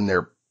Cornette, and then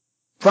their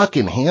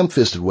fucking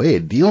ham-fisted way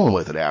of dealing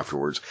with it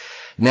afterwards.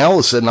 Now all of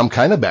a sudden I'm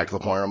kind of back to the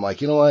point where I'm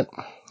like, you know what?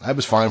 I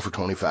was fine for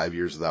 25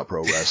 years without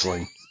pro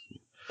wrestling.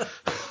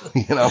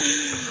 Well,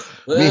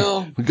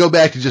 we go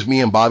back to just me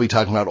and Bobby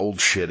talking about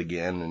old shit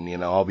again,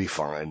 and I'll be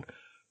fine.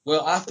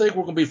 Well, I think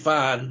we're going to be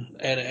fine,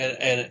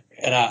 and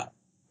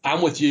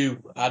I'm with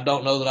you. I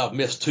don't know that I've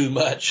missed too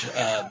much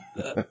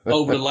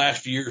over the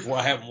last few years where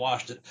I haven't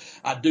watched it.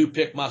 I do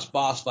pick my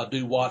spots if I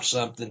do watch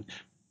something.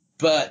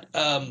 But,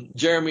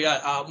 Jeremy,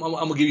 I'm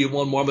going to give you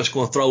one more. I'm just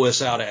going to throw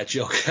this out at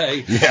you,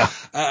 okay? Yeah.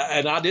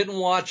 And I didn't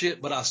watch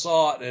it, but I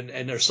saw it.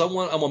 And there's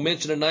someone, I'm going to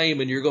mention a name,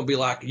 and you're going to be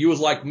like, you was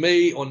like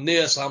me on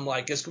this. I'm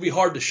like, it's going to be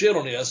hard to shit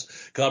on this,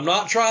 because I'm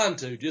not trying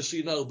to, just so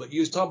you know. But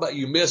you was talking about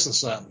you missing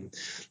something.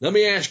 Let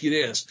me ask you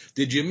this.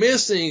 Did you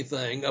miss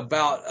anything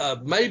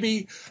about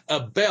maybe a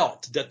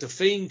belt that the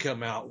Fiend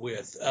come out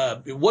with?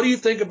 What do you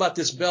think about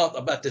this belt,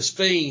 about this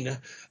Fiend?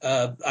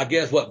 I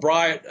guess what,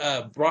 Bray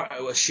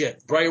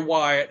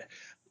Wyatt.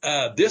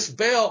 This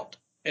belt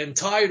and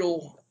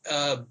title,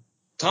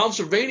 Tom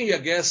Savini, I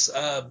guess,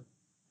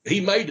 he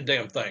made the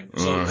damn thing.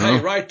 So, Hey,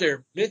 right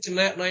there, mention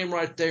that name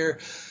right there.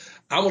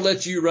 I'm going to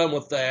let you run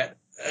with that.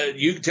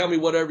 You can tell me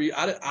whatever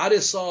I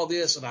just saw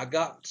this and I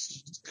got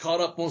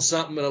caught up on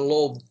something in a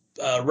little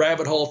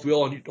rabbit hole, if you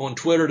will, on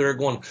Twitter. They're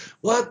going,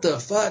 what the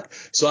fuck?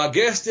 So I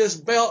guess this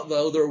belt,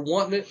 though, they're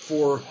wanting it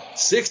for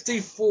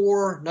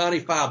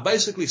 $64.95,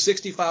 basically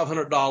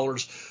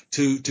 $6,500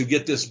 to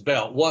get this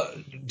belt. What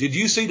did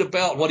you see the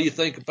belt? What do you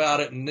think about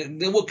it? And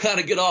then we'll kind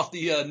of get off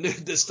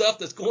the stuff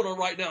that's going on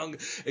right now and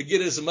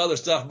get into some other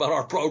stuff about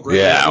our program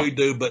that we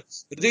do. But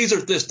these are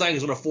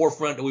things on the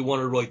forefront that we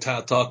want to really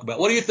talk about.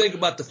 What do you think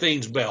about the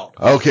Fiend's belt?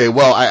 Okay,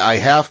 well, I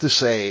have to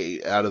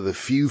say, out of the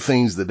few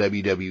things the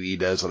WWE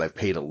does that I've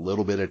paid a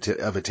little bit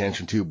of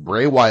attention to,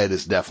 Bray Wyatt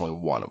is definitely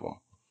one of them.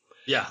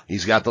 Yeah.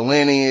 He's got the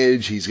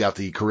lineage, he's got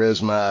the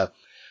charisma,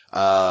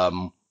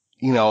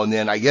 and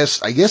then I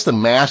guess the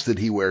mask that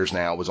he wears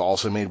now was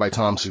also made by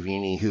Tom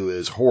Savini, who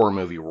is horror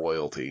movie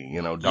royalty.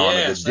 Dawn of the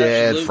Dead,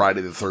 absolutely.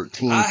 Friday the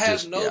 13th. I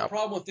have no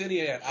problem with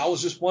any of that. I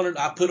was just wondering,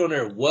 I put on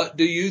there, what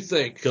do you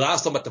think? Because I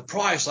was talking about the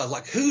price. I was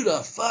like, who the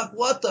fuck?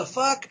 What the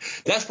fuck?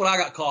 That's what I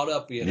got caught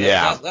up in.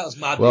 That was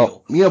my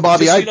deal.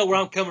 Bobby, you know where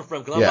I'm coming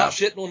from. Because I'm not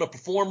shitting on the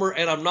performer,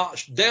 and I'm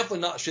definitely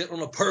not shitting on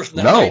the person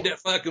that made that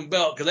fucking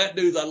belt. Because that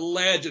dude's a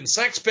legend.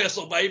 Sex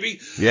Pistol, baby.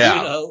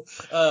 Yeah.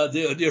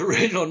 The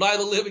original Night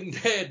of the Living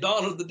Dead,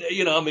 Dawn of the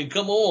Dead. I mean,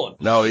 come on.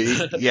 No,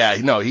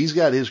 he's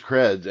got his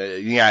cred.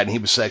 And he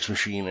was Sex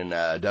Machine in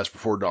Dust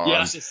Before Dawn.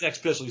 Yeah, I said Sex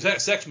Pistol.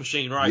 He's Sex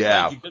Machine, right?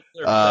 Yeah.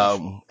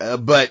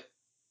 But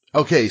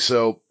okay,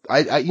 so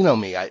I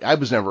me, I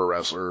was never a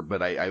wrestler,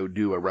 but I would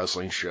do a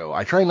wrestling show.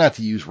 I try not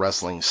to use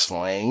wrestling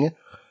slang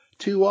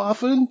too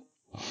often,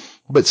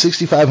 but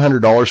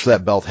 $6,500 for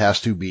that belt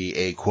has to be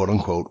a quote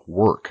unquote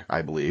work,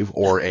 I believe,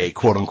 or a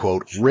quote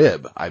unquote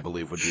rib, I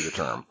believe would be the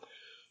term.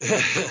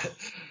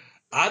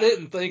 I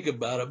didn't think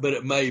about it, but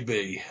it may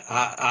be.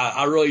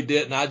 I really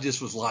didn't. I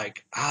just was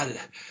like, I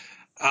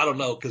don't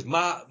know, because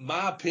my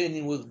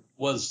opinion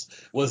was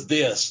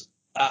this.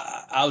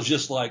 I was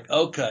just like,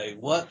 okay,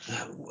 what?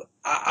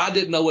 I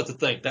didn't know what to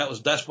think.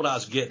 That's what I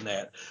was getting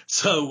at.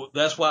 So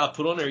that's why I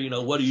put on there,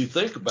 what do you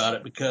think about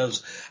it?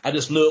 Because I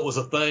just knew it was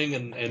a thing,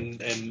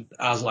 and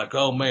I was like,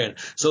 oh man.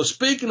 So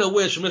speaking of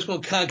which, I'm just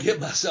going to kind of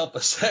give myself a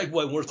segue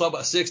when we're talking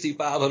about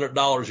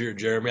 $6,500 here,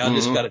 Jeremy. I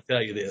just got to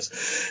tell you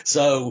this.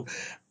 So,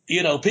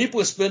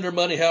 people spend their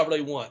money however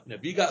they want. And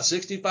if you got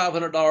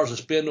 $6,500 to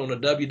spend on a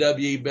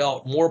WWE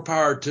belt, more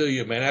power to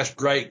you, man. That's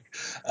great.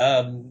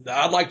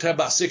 I'd like to have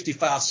about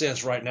 65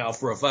 cents right now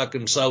for a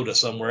fucking soda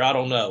somewhere. I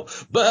don't know.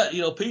 But,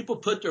 people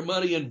put their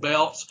money in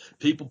belts.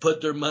 People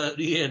put their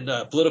money in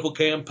political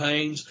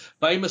campaigns.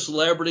 Famous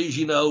celebrities,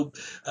 do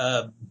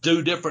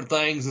different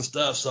things and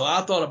stuff. So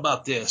I thought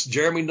about this.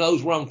 Jeremy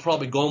knows where I'm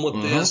probably going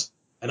with this.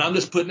 And I'm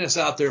just putting this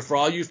out there for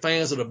all you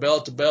fans of the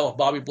Bell to Bell with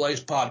Bobby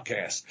Blaze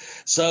podcast.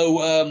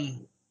 So,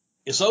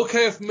 it's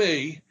okay with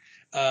me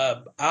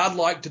I'd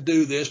like to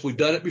do this. We've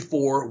done it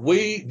before.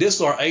 This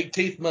is our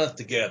 18th month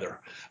together.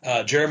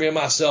 Jeremy and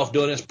myself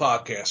doing this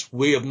podcast.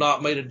 We have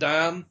not made a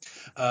dime.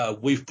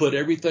 We've put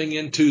everything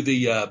into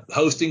the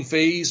hosting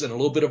fees and a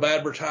little bit of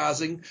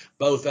advertising,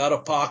 both out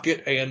of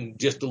pocket and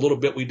just a little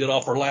bit we did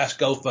off our last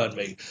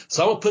GoFundMe.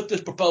 So I'm going to put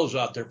this proposal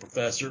out there,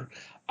 Professor.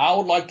 I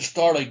would like to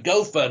start a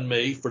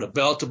GoFundMe for the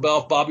Bell to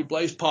Bell Bobby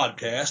Blaze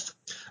podcast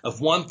of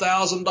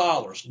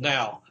 $1,000.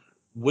 Now,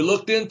 we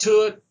looked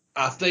into it.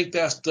 I think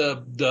that's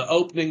the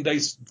opening day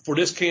for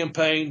this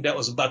campaign. That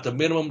was about the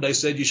minimum they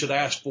said you should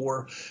ask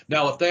for.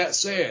 Now, with that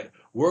said,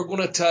 we're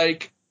going to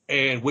take,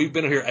 and we've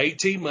been here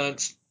 18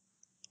 months.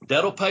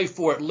 That'll pay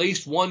for at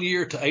least 1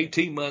 year to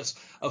 18 months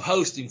of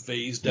hosting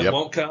fees that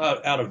won't come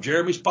out of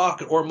Jeremy's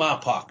pocket or my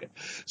pocket.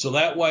 So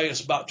that way it's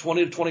about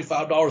 $20 to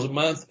 $25 a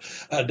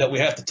month that we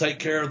have to take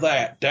care of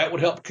that. That would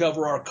help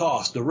cover our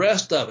costs. The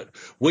rest of it,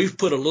 we've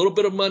put a little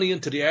bit of money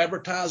into the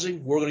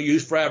advertising we're going to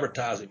use for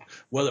advertising,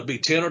 whether it be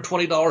 $10 or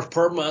 $20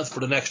 per month for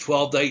the next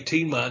 12 to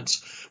 18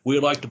 months. We'd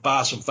like to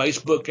buy some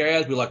Facebook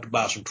ads. We'd like to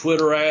buy some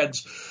Twitter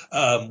ads.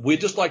 We'd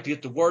just like to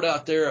get the word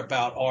out there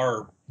about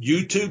our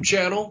YouTube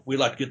channel. We'd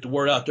like to get the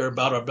word out there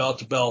about our Bell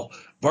to Bell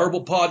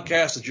verbal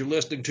podcast that you're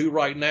listening to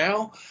right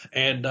now,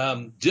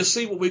 and just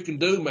see what we can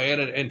do, man,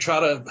 and try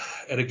to,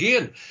 and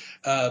again,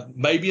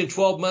 maybe in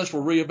 12 months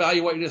we're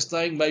reevaluating this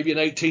thing. Maybe in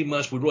 18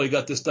 months we really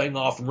got this thing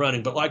off and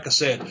running. But like I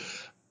said,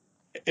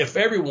 if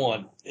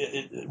everyone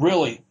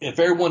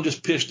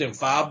just pitched in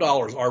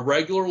 $5, our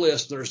regular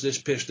listeners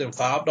just pitched in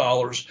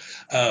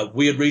 $5,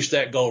 we had reached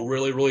that goal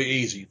really, really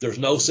easy. There's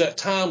no set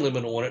time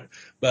limit on it,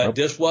 but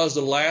this was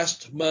the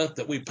last month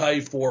that we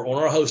paid for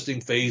on our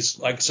hosting fees.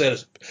 Like I said,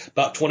 it's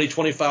about $20,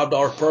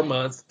 $25 per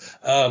month.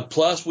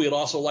 Plus, we'd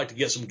also like to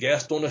get some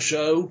guests on the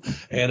show.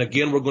 And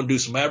again, we're going to do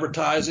some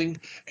advertising.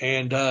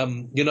 And,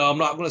 I'm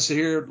not going to sit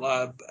here,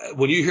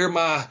 when you hear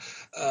my,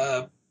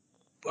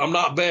 I'm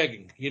not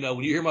begging.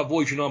 When you hear my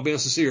voice, I'm being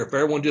sincere. If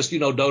everyone just,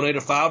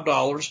 donated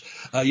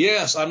 $5,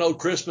 yes, I know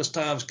Christmas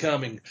time's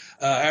coming.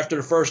 After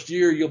the first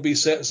year, you'll be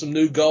setting some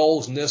new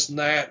goals and this and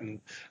that.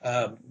 And,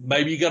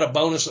 maybe you got a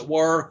bonus at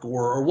work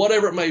or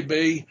whatever it may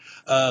be.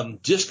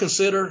 Just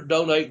consider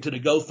donating to the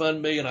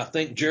GoFundMe. And I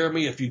think,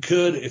 Jeremy, if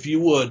you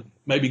would,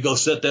 maybe go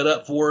set that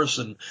up for us.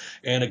 And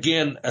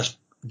again,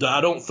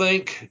 I don't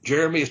think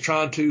Jeremy is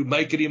trying to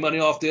make any money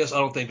off this. I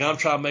don't think I'm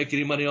trying to make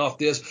any money off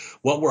this.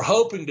 What we're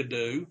hoping to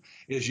do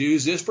is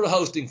use this for the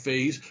hosting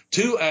fees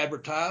to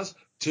advertise,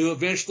 to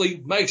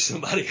eventually make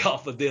some money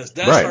off of this.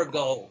 That's right. Our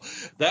goal.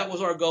 That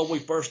was our goal when we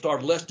first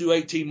started. Let's do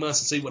 18 months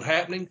and see what's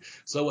happening.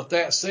 So with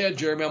that said,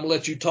 Jeremy, I'm going to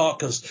let you talk,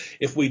 because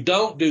if we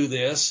don't do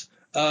this,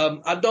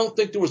 I don't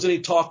think there was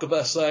any talk of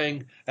us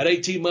saying at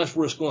 18 months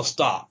we're just going to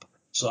stop.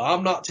 So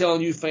I'm not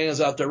telling you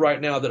fans out there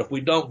right now that if we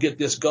don't get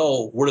this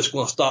goal, we're just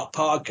going to stop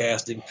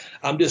podcasting.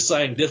 I'm just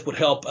saying this would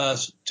help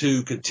us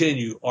to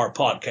continue our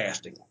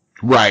podcasting.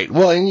 Right.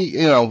 Well,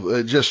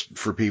 and just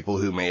for people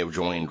who may have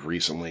joined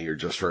recently or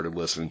just started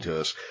listening to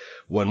us,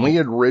 when we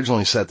had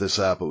originally set this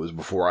up, it was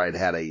before I'd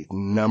had a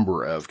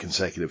number of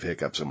consecutive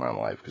hiccups in my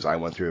life, because I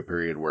went through a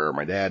period where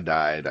my dad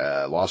died,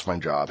 lost my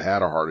job,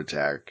 had a heart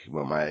attack,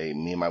 when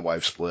me and my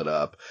wife split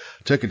up,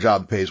 took a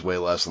job that pays way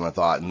less than I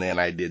thought, and then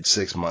I did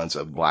 6 months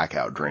of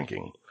blackout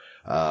drinking,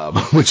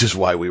 which is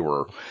why we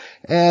were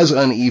as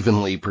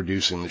unevenly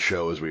producing the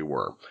show as we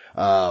were.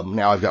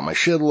 Now I've got my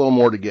shit a little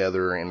more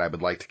together, and I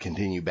would like to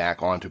continue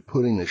back on to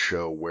putting the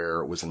show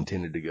where it was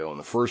intended to go in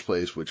the first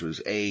place, which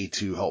was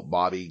to help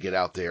Bobby get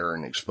out there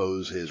and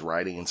expose his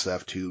writing and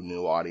stuff to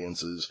new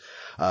audiences.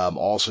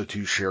 Also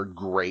to share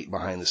great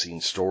behind the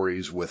scenes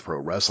stories with pro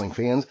wrestling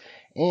fans,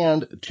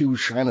 and to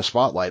shine a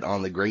spotlight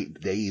on the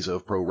great days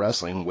of pro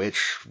wrestling,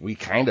 which we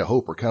kind of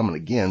hope are coming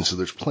again. So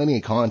there's plenty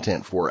of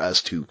content for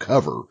us to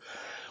cover.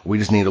 We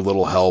just need a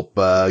little help,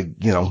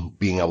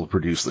 being able to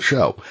produce the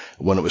show.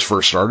 When it was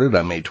first started,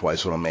 I made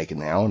twice what I'm making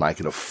now, and I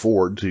could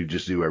afford to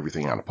just do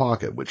everything out of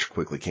pocket, which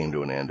quickly came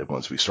to an end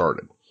once we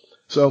started.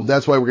 So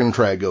that's why we're going to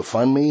try a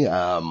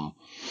GoFundMe.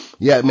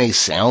 Yeah, it may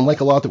sound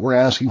like a lot that we're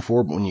asking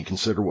for, but when you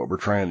consider what we're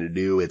trying to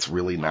do, it's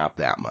really not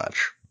that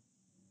much.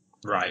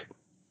 Right.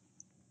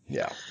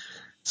 Yeah.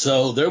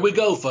 So there we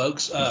go,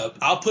 folks.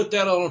 I'll put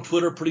that on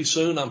Twitter pretty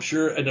soon, I'm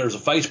sure. And there's a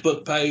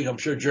Facebook page. I'm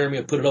sure Jeremy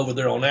will put it over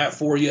there on that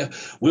for you.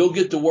 We'll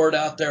get the word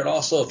out there. And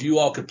also, if you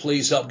all could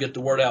please help get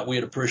the word out,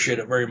 we'd appreciate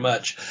it very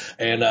much.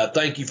 And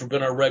thank you for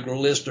being our regular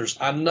listeners.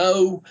 I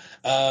know,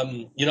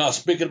 I was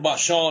speaking about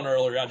Sean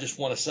earlier. I just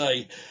want to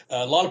say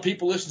a lot of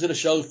people listen to the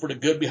show for the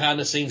good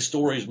behind-the-scenes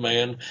stories,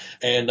 man.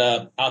 And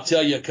I'll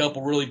tell you a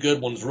couple really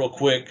good ones real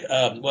quick,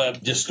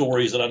 just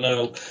stories that I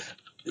know.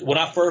 When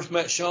I first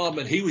met Sean,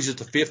 man, he was just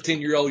a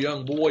 15-year-old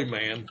young boy,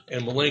 man,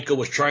 and Malenko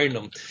was training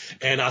him.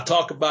 And I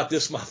talk about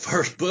this in my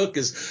first book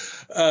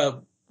is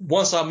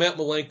once I met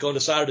Malenko and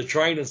decided to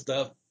train and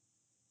stuff,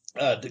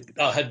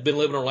 I had been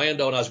living in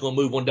Orlando and I was going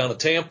to move on down to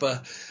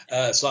Tampa.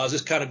 So I was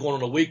just kind of going on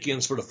the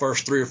weekends for the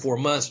first 3 or 4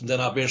 months. And then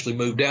I eventually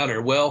moved down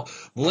there. Well,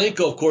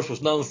 Malenko, of course,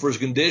 was known for his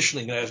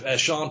conditioning. As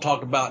Sean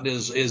talked about in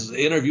his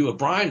interview with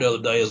Brian the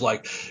other day, is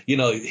like,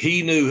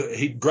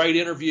 he great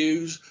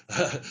interviews,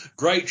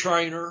 great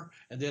trainer.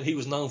 And then he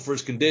was known for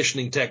his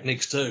conditioning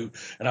techniques too.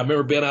 And I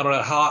remember being out on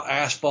that hot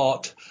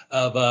asphalt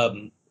of,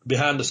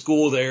 behind the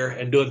school there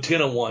and doing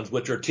 10-on-1s,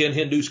 which are 10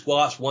 Hindu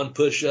squats, 1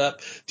 push up,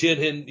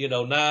 10,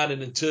 9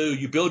 and then 2.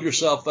 You build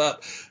yourself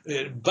up.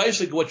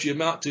 Basically what you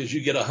amount to is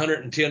you get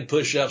 110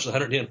 push ups,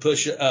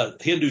 110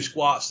 Hindu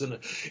squats in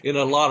a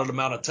allotted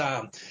amount of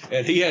time.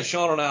 And he had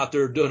Sean out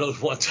there doing those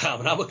one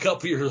time. And I'm a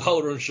couple years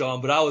older than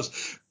Sean, but I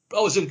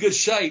was in good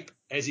shape,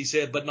 as he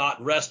said, but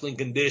not wrestling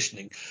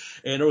conditioning.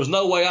 And there was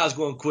no way I was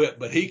going to quit,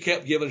 but he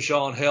kept giving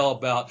Sean hell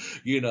about,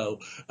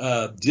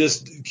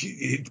 just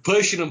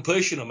pushing him.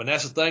 And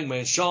that's the thing,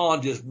 man.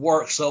 Sean just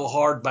worked so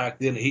hard back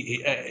then.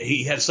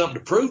 He had something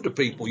to prove to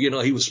people.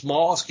 He was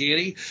small,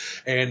 skinny,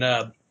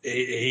 and,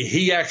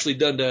 he actually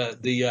done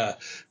the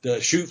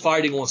shoot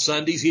fighting on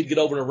Sundays. He'd get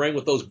over in the ring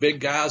with those big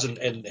guys,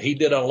 and he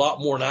did a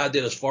lot more than I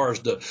did as far as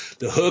the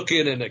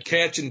hooking and the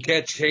catch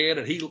hand.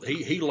 And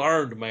he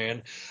learned,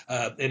 man.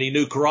 And he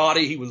knew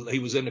karate. He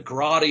was into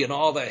karate and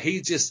all that.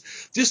 He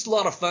just a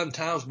lot of fun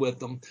times with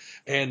them.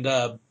 And,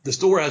 the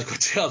story I was going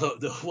to tell,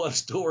 the one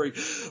story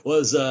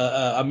was,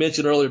 I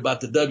mentioned earlier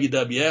about the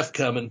WWF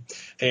coming,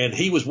 and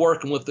he was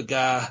working with the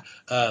guy,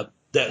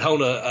 that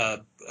owned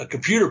a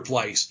computer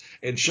place,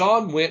 and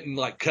Sean went and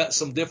like cut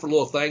some different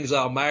little things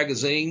out of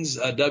magazines,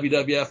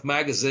 WWF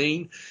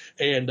magazine,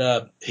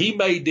 and he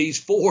made these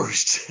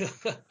forged.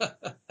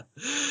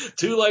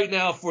 Too late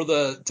now for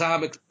the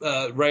time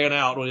ran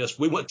out on this.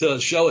 We went to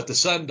a show at the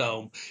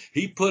Sundome.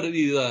 He put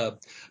these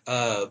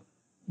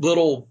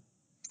little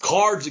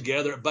cards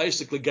together. It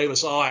basically gave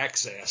us all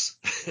access.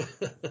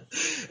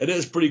 And it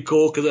was pretty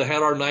cool because it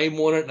had our name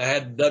on it and it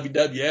had the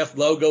WWF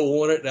logo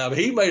on it. Now,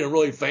 he made them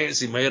really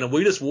fancy, man, and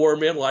we just wore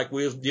them in like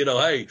we was,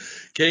 hey,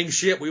 king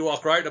shit. We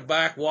walked right in the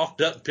back, walked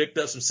up and picked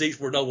up some seats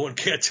where no one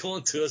catch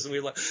on to us, and we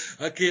were like,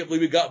 I can't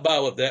believe we got by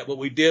with that, but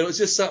we did. It was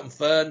just something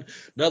fun.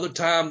 Another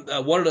time,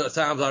 one of the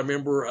times I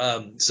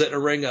remember setting a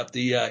ring up,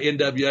 the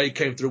NWA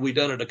came through. We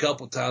done it a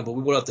couple of times, but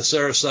we went up to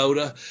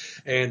Sarasota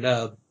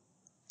and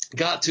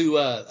got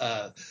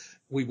to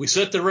we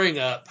set the ring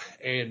up,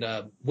 and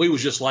we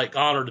was just like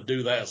honored to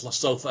do that. I was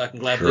so fucking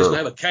glad. Sure. We was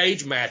gonna have a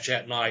cage match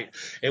that night,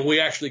 and we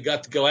actually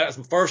got to go out. It was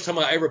the first time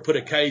I ever put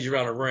a cage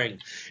around a ring,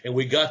 and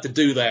we got to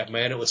do that,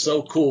 man. It was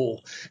so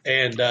cool.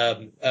 And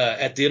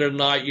at the end of the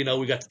night,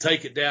 we got to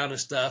take it down and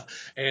stuff.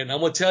 And I'm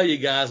gonna tell you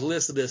guys,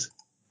 listen to this.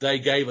 They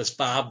gave us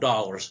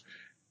 $5.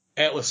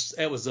 It was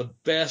the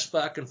best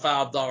fucking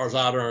 $5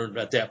 I'd earned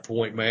at that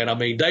point, man. I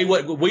mean,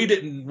 we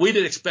didn't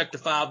expect the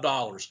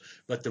 $5,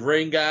 but the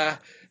ring guy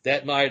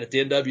that night at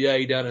the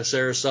NWA down in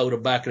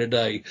Sarasota back in the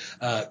day,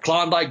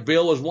 Klondike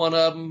Bill was one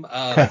of them.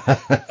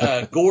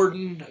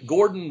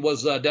 Gordon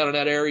was down in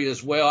that area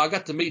as well. I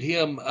got to meet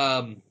him.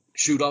 I'm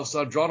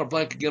drawing a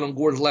blank again on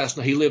Gordon's last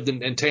name. He lived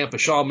in Tampa.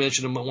 Shaw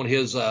mentioned him on one of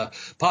his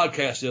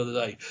podcasts the other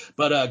day.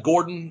 But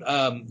Gordon,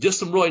 just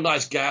some really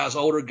nice guys,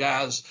 older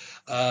guys.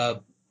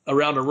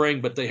 Around the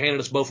ring, but they handed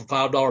us both a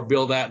 $5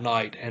 bill that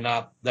night, and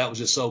that was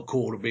just so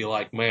cool to be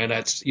like, man,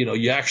 that's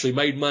you actually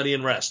made money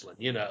in wrestling,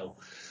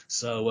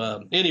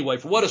 So anyway,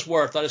 for what it's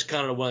worth, I just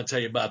kind of want to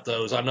tell you about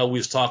those. I know we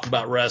was talking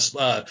about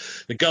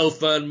the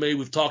GoFundMe.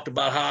 We've talked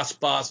about hot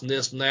spots and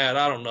this and that.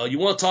 I don't know. You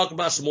want to talk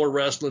about some more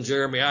wrestling,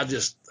 Jeremy? I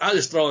just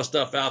throwing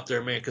stuff out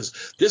there, man,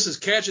 because this is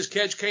catch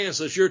can,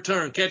 so it's your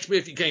turn. Catch me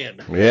if you can.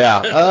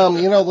 Yeah.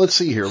 Let's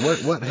see here.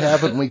 What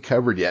haven't we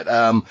covered yet?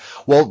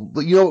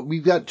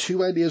 We've got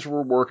 2 ideas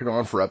we're working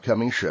on for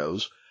upcoming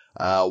shows.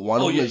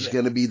 One of them is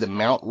going to be the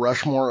Mount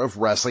Rushmore of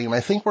wrestling, and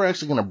I think we're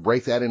actually going to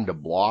break that into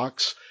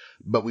blocks.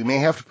 But we may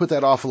have to put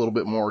that off a little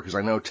bit more because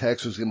I know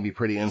Tex was going to be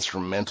pretty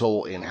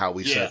instrumental in how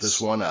we set this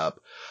one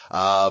up.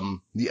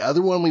 The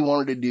other one we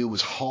wanted to do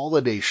was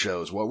holiday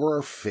shows. What were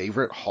our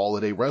favorite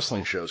holiday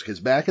wrestling shows?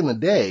 Because back in the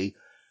day,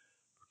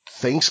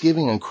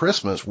 Thanksgiving and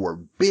Christmas were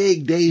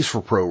big days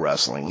for pro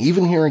wrestling.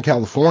 Even here in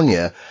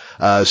California,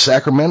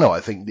 Sacramento,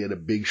 I think, did a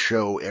big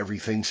show every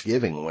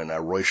Thanksgiving when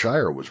Roy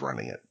Shire was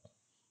running it.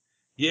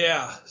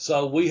 Yeah,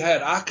 so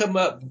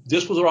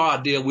this was our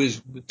idea. We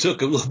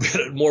took a little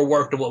bit more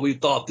work than what we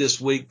thought this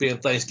week being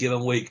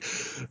Thanksgiving week.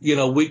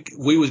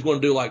 We was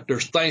going to do like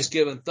there's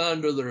Thanksgiving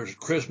Thunder, there's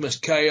Christmas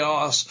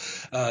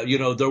Chaos, there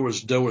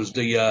was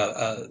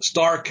the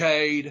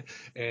Starcade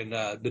and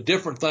the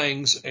different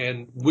things,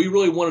 and we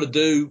really wanted to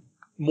do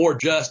more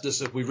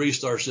justice if we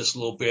research this a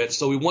little bit.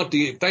 So we want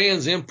the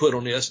fans' input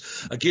on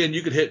this. Again,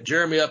 you can hit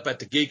Jeremy up at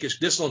the Geekish,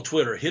 this on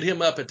Twitter. Hit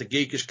him up at the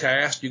Geekish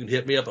Cast. You can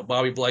hit me up at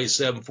Bobby Blaze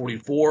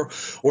 744.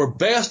 Or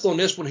best on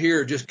this one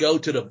here, just go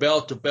to the Bell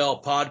to Bell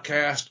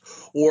podcast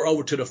or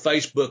over to the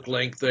Facebook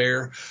link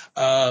there.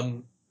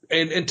 And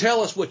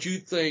tell us what you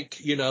think,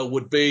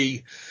 would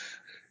be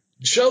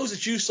shows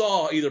that you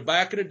saw either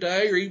back in the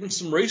day or even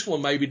some recent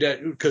one maybe,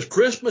 that because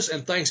Christmas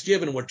and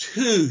Thanksgiving were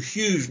two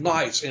huge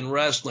nights in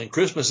wrestling,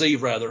 Christmas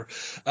Eve rather,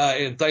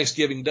 and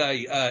Thanksgiving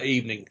Day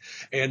evening.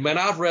 And man,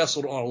 I've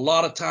wrestled on a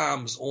lot of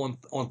times on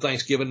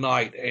Thanksgiving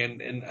night,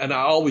 and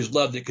I always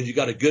loved it because you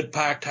got a good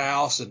packed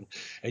house, and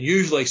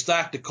usually they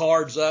stack the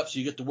cards up so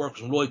you get to work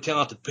with some really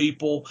talented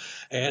people.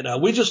 And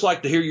we just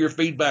like to hear your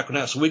feedback on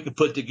that so we can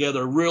put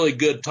together a really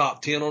good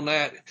top 10 on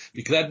that,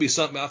 because that'd be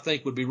something I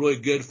think would be really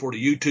good for the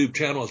YouTube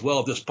channel as well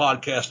of this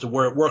podcast, to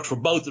where it works for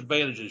both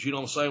advantages. You know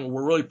what I'm saying?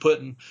 We're really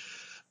putting,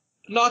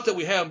 not that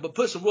we haven't, but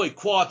put some really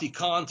quality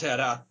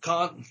content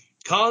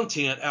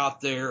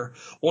out there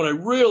on a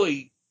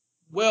really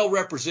well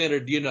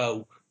represented,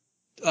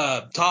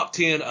 top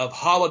 10 of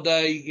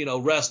holiday,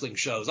 wrestling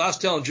shows. I was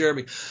telling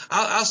Jeremy,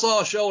 I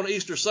saw a show on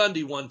Easter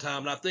Sunday one time,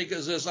 and I think it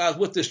was this, I was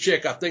with this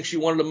chick. I think she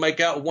wanted to make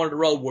out with one of the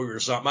Road Warriors or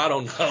something. I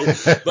don't know.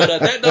 But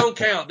that don't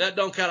count. That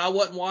don't count. I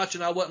wasn't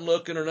watching. I wasn't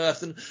looking or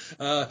nothing.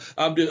 I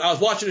was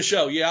watching the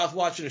show. Yeah, I was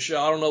watching the show.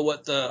 I don't know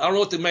what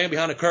the man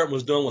behind the curtain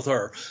was doing with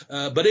her.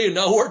 But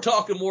we're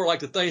talking more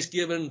like the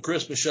Thanksgiving and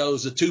Christmas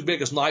shows, the two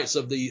biggest nights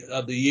of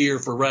the year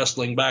for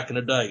wrestling back in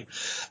the day.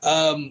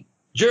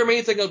 Jeremy,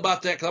 anything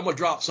about that? Because I'm going to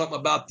drop something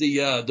about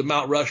the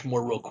Mount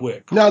Rushmore real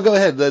quick. No, go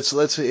ahead.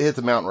 Let's hit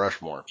the Mount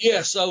Rushmore.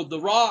 Yeah, so The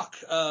Rock,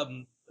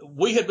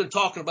 we had been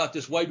talking about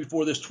this way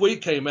before this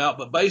tweet came out,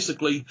 but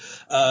basically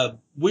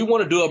we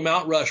want to do a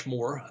Mount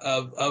Rushmore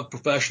of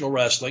professional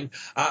wrestling.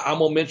 I'm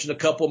going to mention a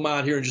couple of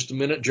mine here in just a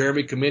minute.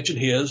 Jeremy can mention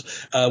his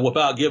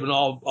without giving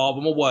all of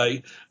them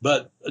away.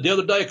 But the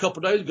other day, a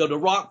couple of days ago, The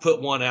Rock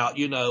put one out,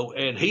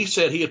 and he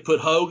said he had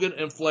put Hogan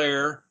and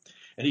Flair,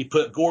 and he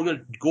put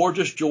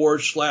Gorgeous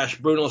George /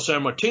 Bruno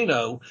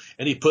Sammartino,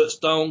 and he put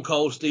Stone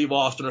Cold Steve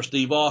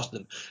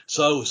Austin.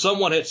 So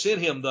someone had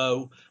sent him,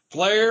 though,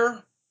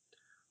 Flair,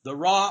 The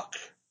Rock,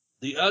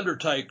 The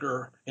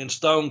Undertaker, and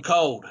Stone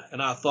Cold.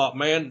 And I thought,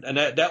 man, and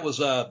that was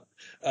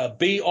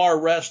BR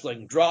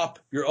Wrestling, drop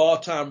your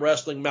all-time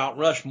wrestling Mount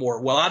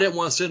Rushmore. Well, I didn't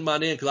want to send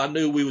mine in because I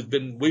knew we've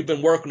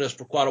been working this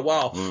for quite a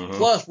while. Mm-hmm.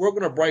 Plus, we're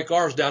going to break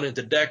ours down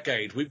into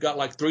decades. We've got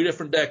like 3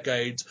 different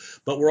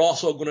decades, but we're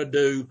also going to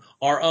do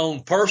our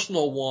own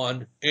personal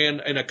one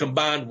and a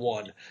combined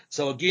one.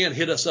 So again,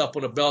 hit us up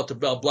on a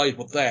bell-to-bell blade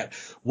with that.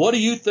 What do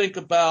you think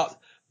about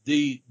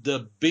the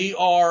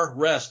BR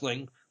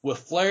Wrestling with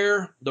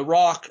Flair, The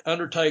Rock,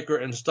 Undertaker,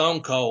 and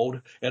Stone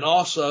Cold? And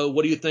also,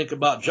 what do you think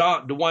about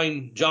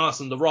Dwayne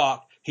Johnson, The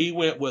Rock? He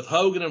went with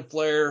Hogan and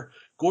Flair,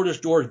 Gorgeous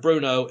George,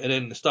 Bruno, and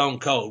then Stone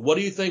Cold. What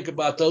do you think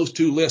about those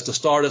two lists to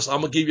start us?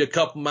 I'm going to give you a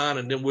couple of mine,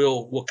 and then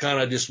we'll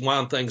kind of just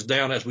wind things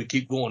down as we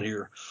keep going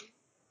here.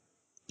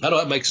 I know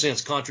that makes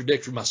sense,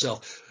 contradictory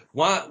myself.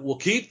 We'll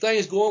keep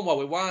things going while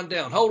we wind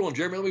down. Hold on,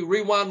 Jeremy. Let me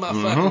rewind my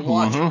fucking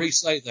watch and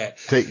re-say that.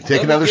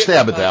 Take another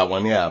stab at that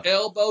one, yeah.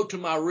 Elbow to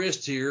my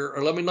wrist here,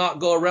 or let me not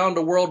go around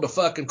the world to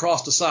fucking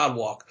cross the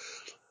sidewalk.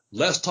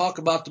 Let's talk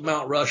about the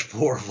Mount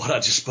Rushmore, what I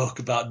just spoke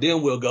about.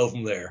 Then we'll go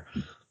from there.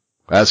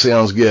 That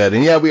sounds good.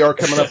 And yeah, we are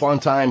coming up on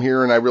time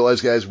here, and I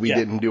realize, guys, we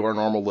didn't do our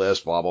normal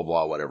list, blah, blah,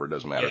 blah, whatever, it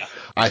doesn't matter. Yeah.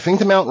 I think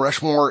the Mount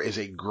Rushmore is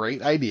a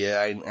great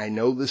idea. I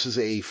know this is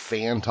a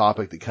fan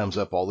topic that comes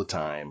up all the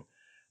time.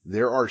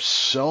 There are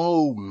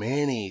so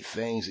many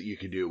things that you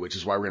could do, which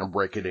is why we're going to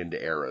break it into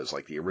eras,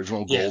 like the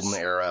original golden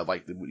era,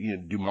 like the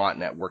DuMont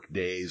Network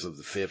days of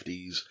the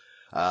 50s.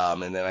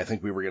 And then I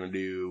think we were going to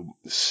do,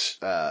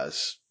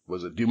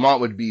 DuMont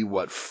would be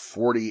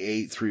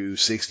 48 through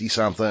 60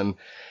 something.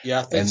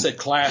 Yeah, I think it's a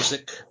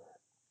classic.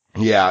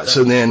 Yeah.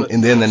 So then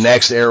the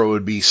next era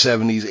would be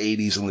 70s,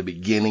 80s, and the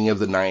beginning of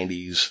the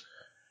 90s.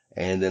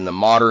 And then the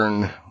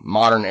modern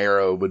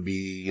era would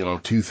be,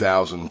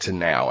 2000 to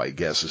now, I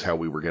guess, is how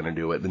we were going to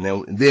do it.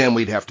 And then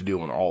we'd have to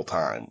do an all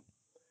time.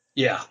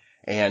 Yeah.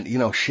 And,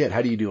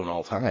 how do you do an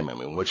all time? I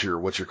mean, what's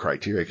your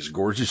criteria? Because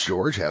Gorgeous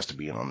George has to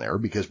be on there,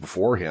 because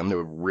before him,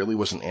 there really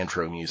wasn't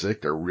intro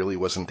music. There really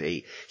wasn't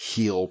a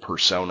heel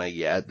persona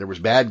yet. There was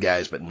bad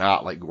guys, but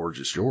not like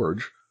Gorgeous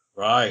George.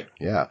 Right.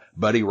 Yeah.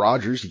 Buddy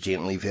Rogers, you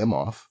can't leave him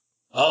off.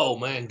 Oh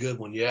man, good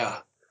one. Yeah.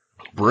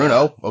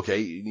 Bruno, okay,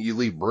 you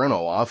leave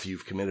Bruno off,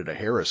 you've committed a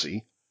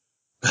heresy.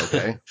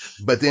 Okay.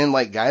 But then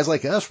guys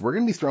like us, we're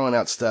going to be throwing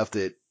out stuff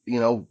that,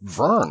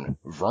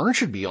 Vern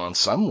should be on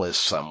some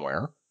list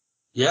somewhere.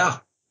 Yeah.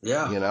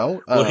 Yeah.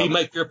 Would he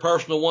make your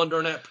personal one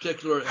during that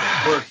particular,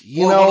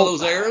 one of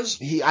those eras?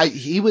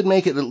 He would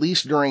make it at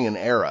least during an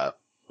era.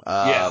 What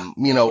I'm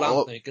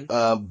thinking.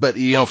 But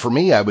for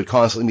me, I would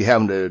constantly be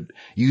having to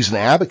use an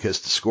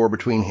abacus to score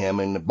between him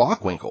and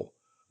Bockwinkel.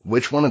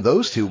 Which one of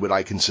those two would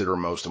I consider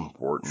most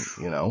important,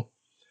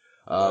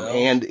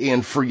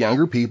 And for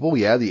younger people,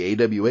 the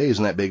AWA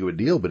isn't that big of a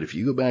deal, but if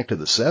you go back to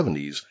the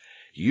 70s,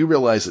 you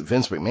realize that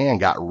Vince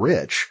McMahon got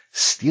rich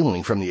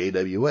stealing from the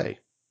AWA.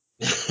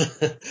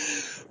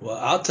 Well,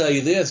 I'll tell you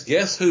this,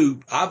 guess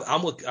who,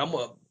 I'm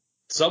a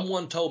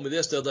someone told me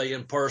this the other day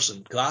in person,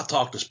 because I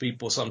talk to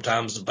people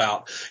sometimes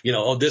about,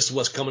 oh, this is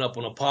what's coming up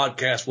on a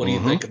podcast. What do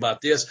you think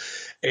about this?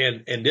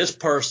 And this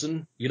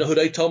person, you know who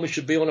they told me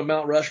should be on the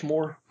Mount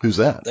Rushmore? Who's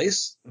that?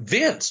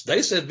 Vince.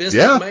 They said Vince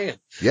Yeah. McMahon.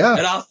 Yeah.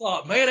 And I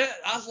thought, man,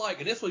 I was like,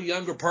 and this was a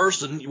younger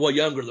person, well,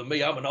 younger than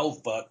me. I'm an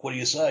old fuck. What do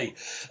you say?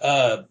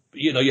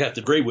 You have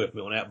to agree with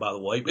me on that, by the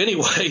way. But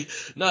anyway,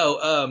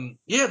 no,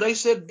 they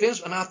said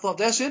Vince, and I thought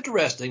that's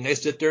interesting. They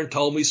sit there and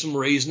told me some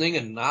reasoning,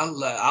 and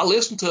I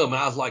listened to them,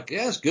 and I was like,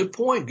 yes, good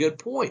point.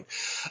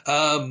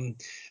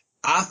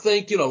 I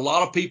think, a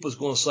lot of people is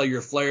going to say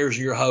your Flairs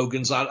and your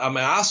Hogans. I mean,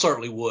 I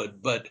certainly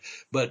would, but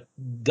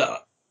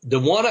the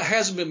one that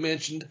hasn't been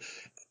mentioned,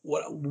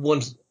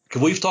 because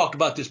we've talked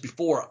about this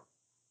before.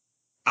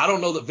 I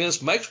don't know that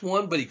Vince makes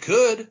one, but he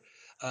could.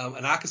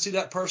 And I can see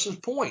that person's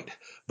point.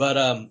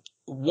 But,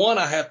 one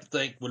I have to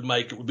think would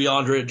be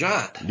Andre the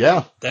Giant.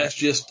 Yeah. That's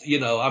just,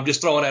 I'm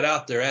just throwing that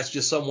out there. That's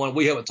just someone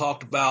we haven't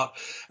talked about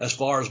as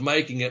far as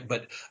making it,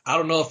 but I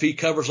don't know if he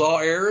covers all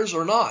eras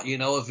or not,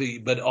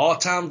 but all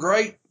time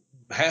great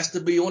has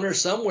to be on there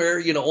somewhere,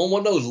 on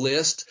one of those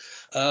lists.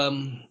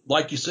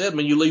 Like you said,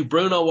 you leave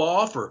Bruno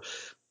off, or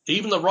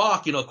even The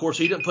Rock, of course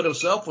he didn't put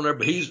himself on there,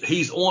 but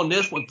he's on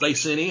this one they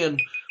sent in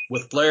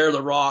with Flair,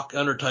 The Rock,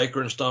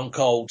 Undertaker, and Stone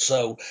Cold.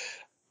 So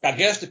I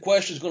guess the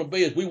question is going to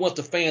be is we want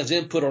the fans'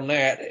 input on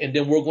that, and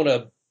then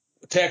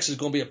Texas is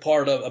going to be a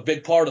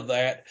big part of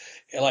that,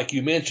 like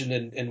you mentioned,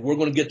 and we're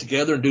going to get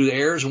together and do the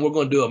airs, and we're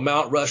going to do a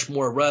Mount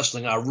Rushmore of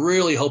wrestling. I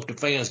really hope the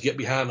fans get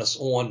behind us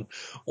on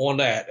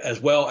that,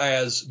 as well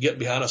as get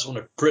behind us on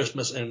the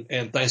Christmas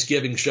and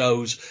Thanksgiving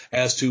shows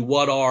as to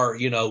what are,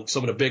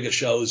 some of the biggest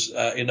shows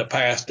in the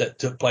past that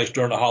took place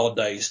during the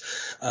holidays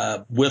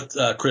with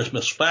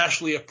Christmas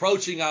fastly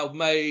approaching, I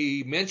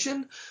may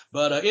mention.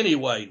 But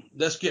anyway,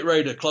 let's get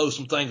ready to close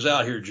some things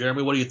out here,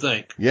 Jeremy. What do you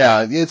think?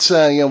 Yeah, it's,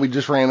 we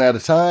just ran out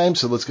of time,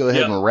 so let's go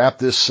ahead and wrap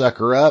this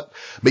sucker up.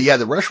 But yeah,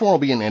 the Rushmore will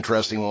be an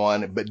interesting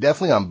one, but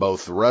definitely on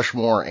both the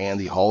Rushmore and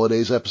the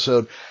holidays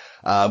episode.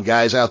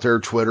 Guys out there,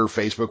 Twitter,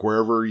 Facebook,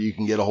 wherever you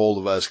can get a hold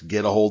of us,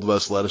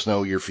 let us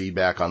know your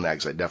feedback on that,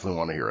 because I definitely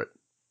want to hear it.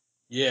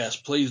 Yes,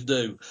 please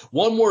do.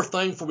 One more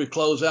thing before we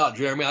close out,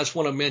 Jeremy. I just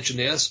want to mention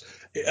this.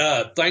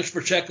 Thanks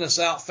for checking us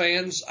out,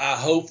 fans.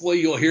 Hopefully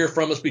you'll hear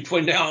from us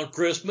between now and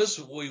Christmas.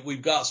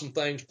 We've got some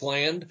things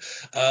planned.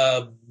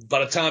 By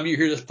the time you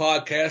hear this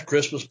podcast,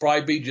 Christmas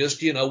probably be just,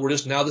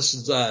 this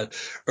is,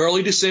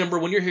 early December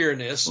when you're hearing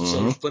this.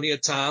 So there's plenty of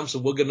time. So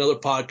we'll get another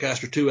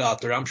podcast or two out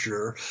there, I'm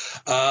sure.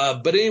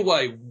 But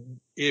anyway,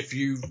 if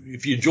you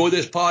enjoy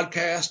this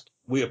podcast,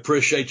 we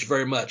appreciate you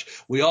very much.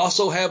 We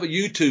also have a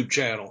YouTube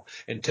channel,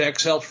 and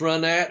Tex helps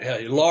run that,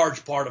 a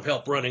large part of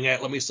help running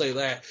that. Let me say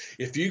that.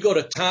 If you go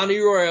to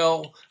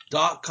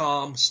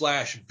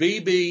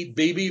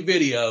tinyurl.com/BBBB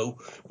video,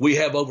 we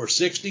have over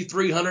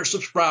 6,300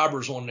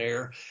 subscribers on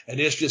there, and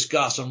it's just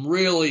got some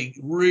really,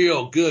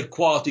 real good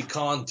quality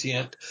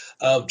content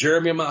of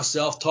Jeremy and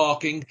myself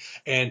talking,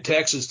 and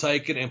Tex has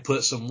taken and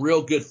put some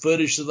real good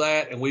footage to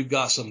that, and we've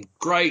got some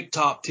great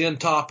top 10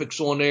 topics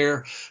on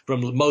there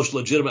from the most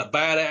legitimate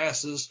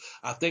badasses.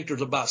 I think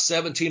there's about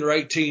 17 or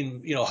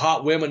 18,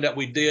 hot women that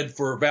we did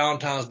for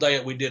Valentine's Day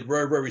that we did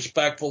very, very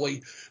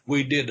respectfully.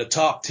 We did the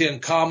top 10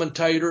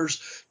 commentators,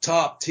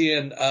 top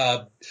 10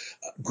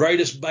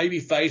 greatest baby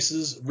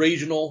faces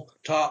regional,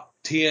 top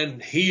 10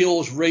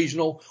 heels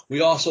regional.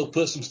 We also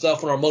put some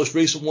stuff on our most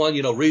recent one,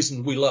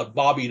 reasons we love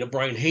Bobby the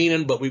Brain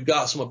Heenan, but we've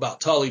got some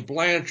about Tully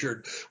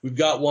Blanchard. We've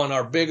got one,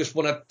 our biggest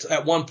one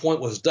at one point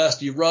was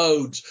Dusty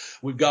Rhodes.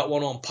 We've got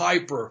one on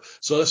Piper.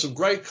 So there's some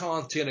great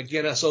content.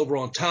 Again, that's over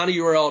on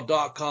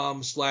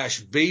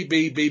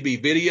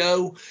tinyurl.com/BBBB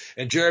video.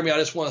 And Jeremy, I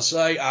just want to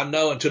say, I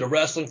know, and to the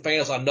wrestling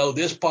fans, I know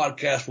this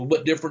podcast was a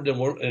bit different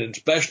and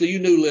especially you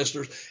new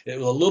listeners, it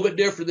was a little bit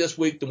different this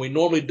week than we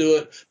normally do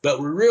it, but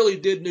we really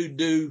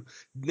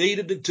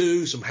needed to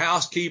do some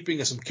housekeeping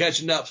and some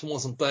catching up on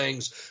some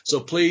things. So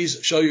please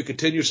show your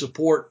continued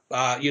support,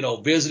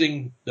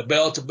 visiting the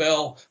Bell to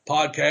Bell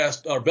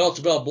podcast or Bell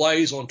to Bell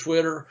Blaze on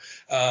Twitter,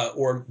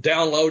 or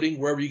downloading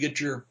wherever you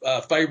get your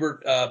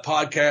favorite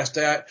podcast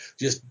at.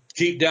 Just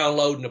keep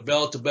downloading the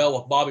Bell to Bell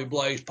with Bobby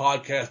Blaze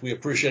podcast. We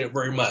appreciate it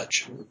very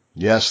much.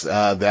 Yes,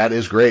 that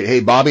is great. Hey,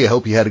 Bobby, I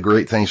hope you had a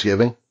great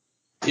Thanksgiving.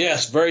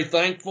 Yes, very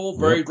thankful,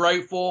 very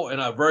grateful,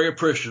 and very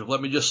appreciative.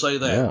 Let me just say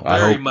that. Yeah,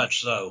 very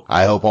much so.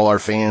 I hope all our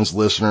fans,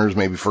 listeners,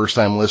 maybe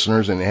first-time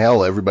listeners, and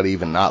hell, everybody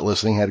even not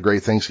listening had a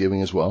great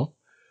Thanksgiving as well.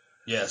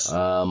 Yes.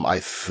 I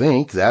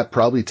think that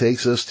probably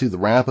takes us to the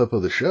wrap-up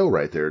of the show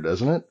right there,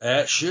 doesn't it?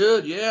 That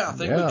should, yeah. I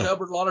think we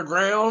covered a lot of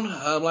ground.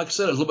 Like I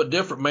said, it's a little bit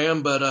different,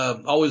 man, but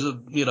always,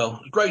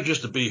 great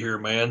just to be here,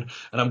 man.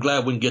 And I'm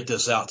glad we can get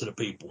this out to the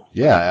people.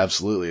 Yeah,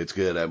 absolutely. It's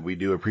good. We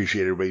do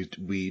appreciate everybody.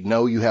 We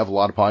know you have a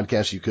lot of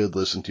podcasts you could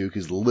listen to,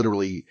 because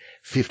literally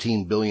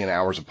 15 billion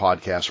hours of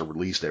podcasts are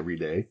released every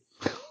day.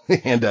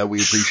 And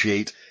we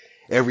appreciate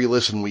every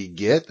listen we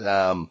get.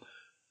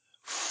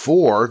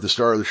 For the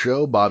star of the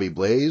show, Bobby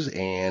Blaze,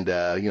 and,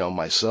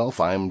 myself,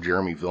 I'm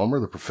Jeremy Vilmer,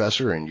 the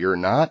professor, and you're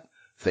not.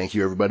 Thank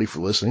you, everybody,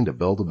 for listening to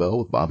Bell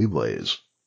with Bobby Blaze.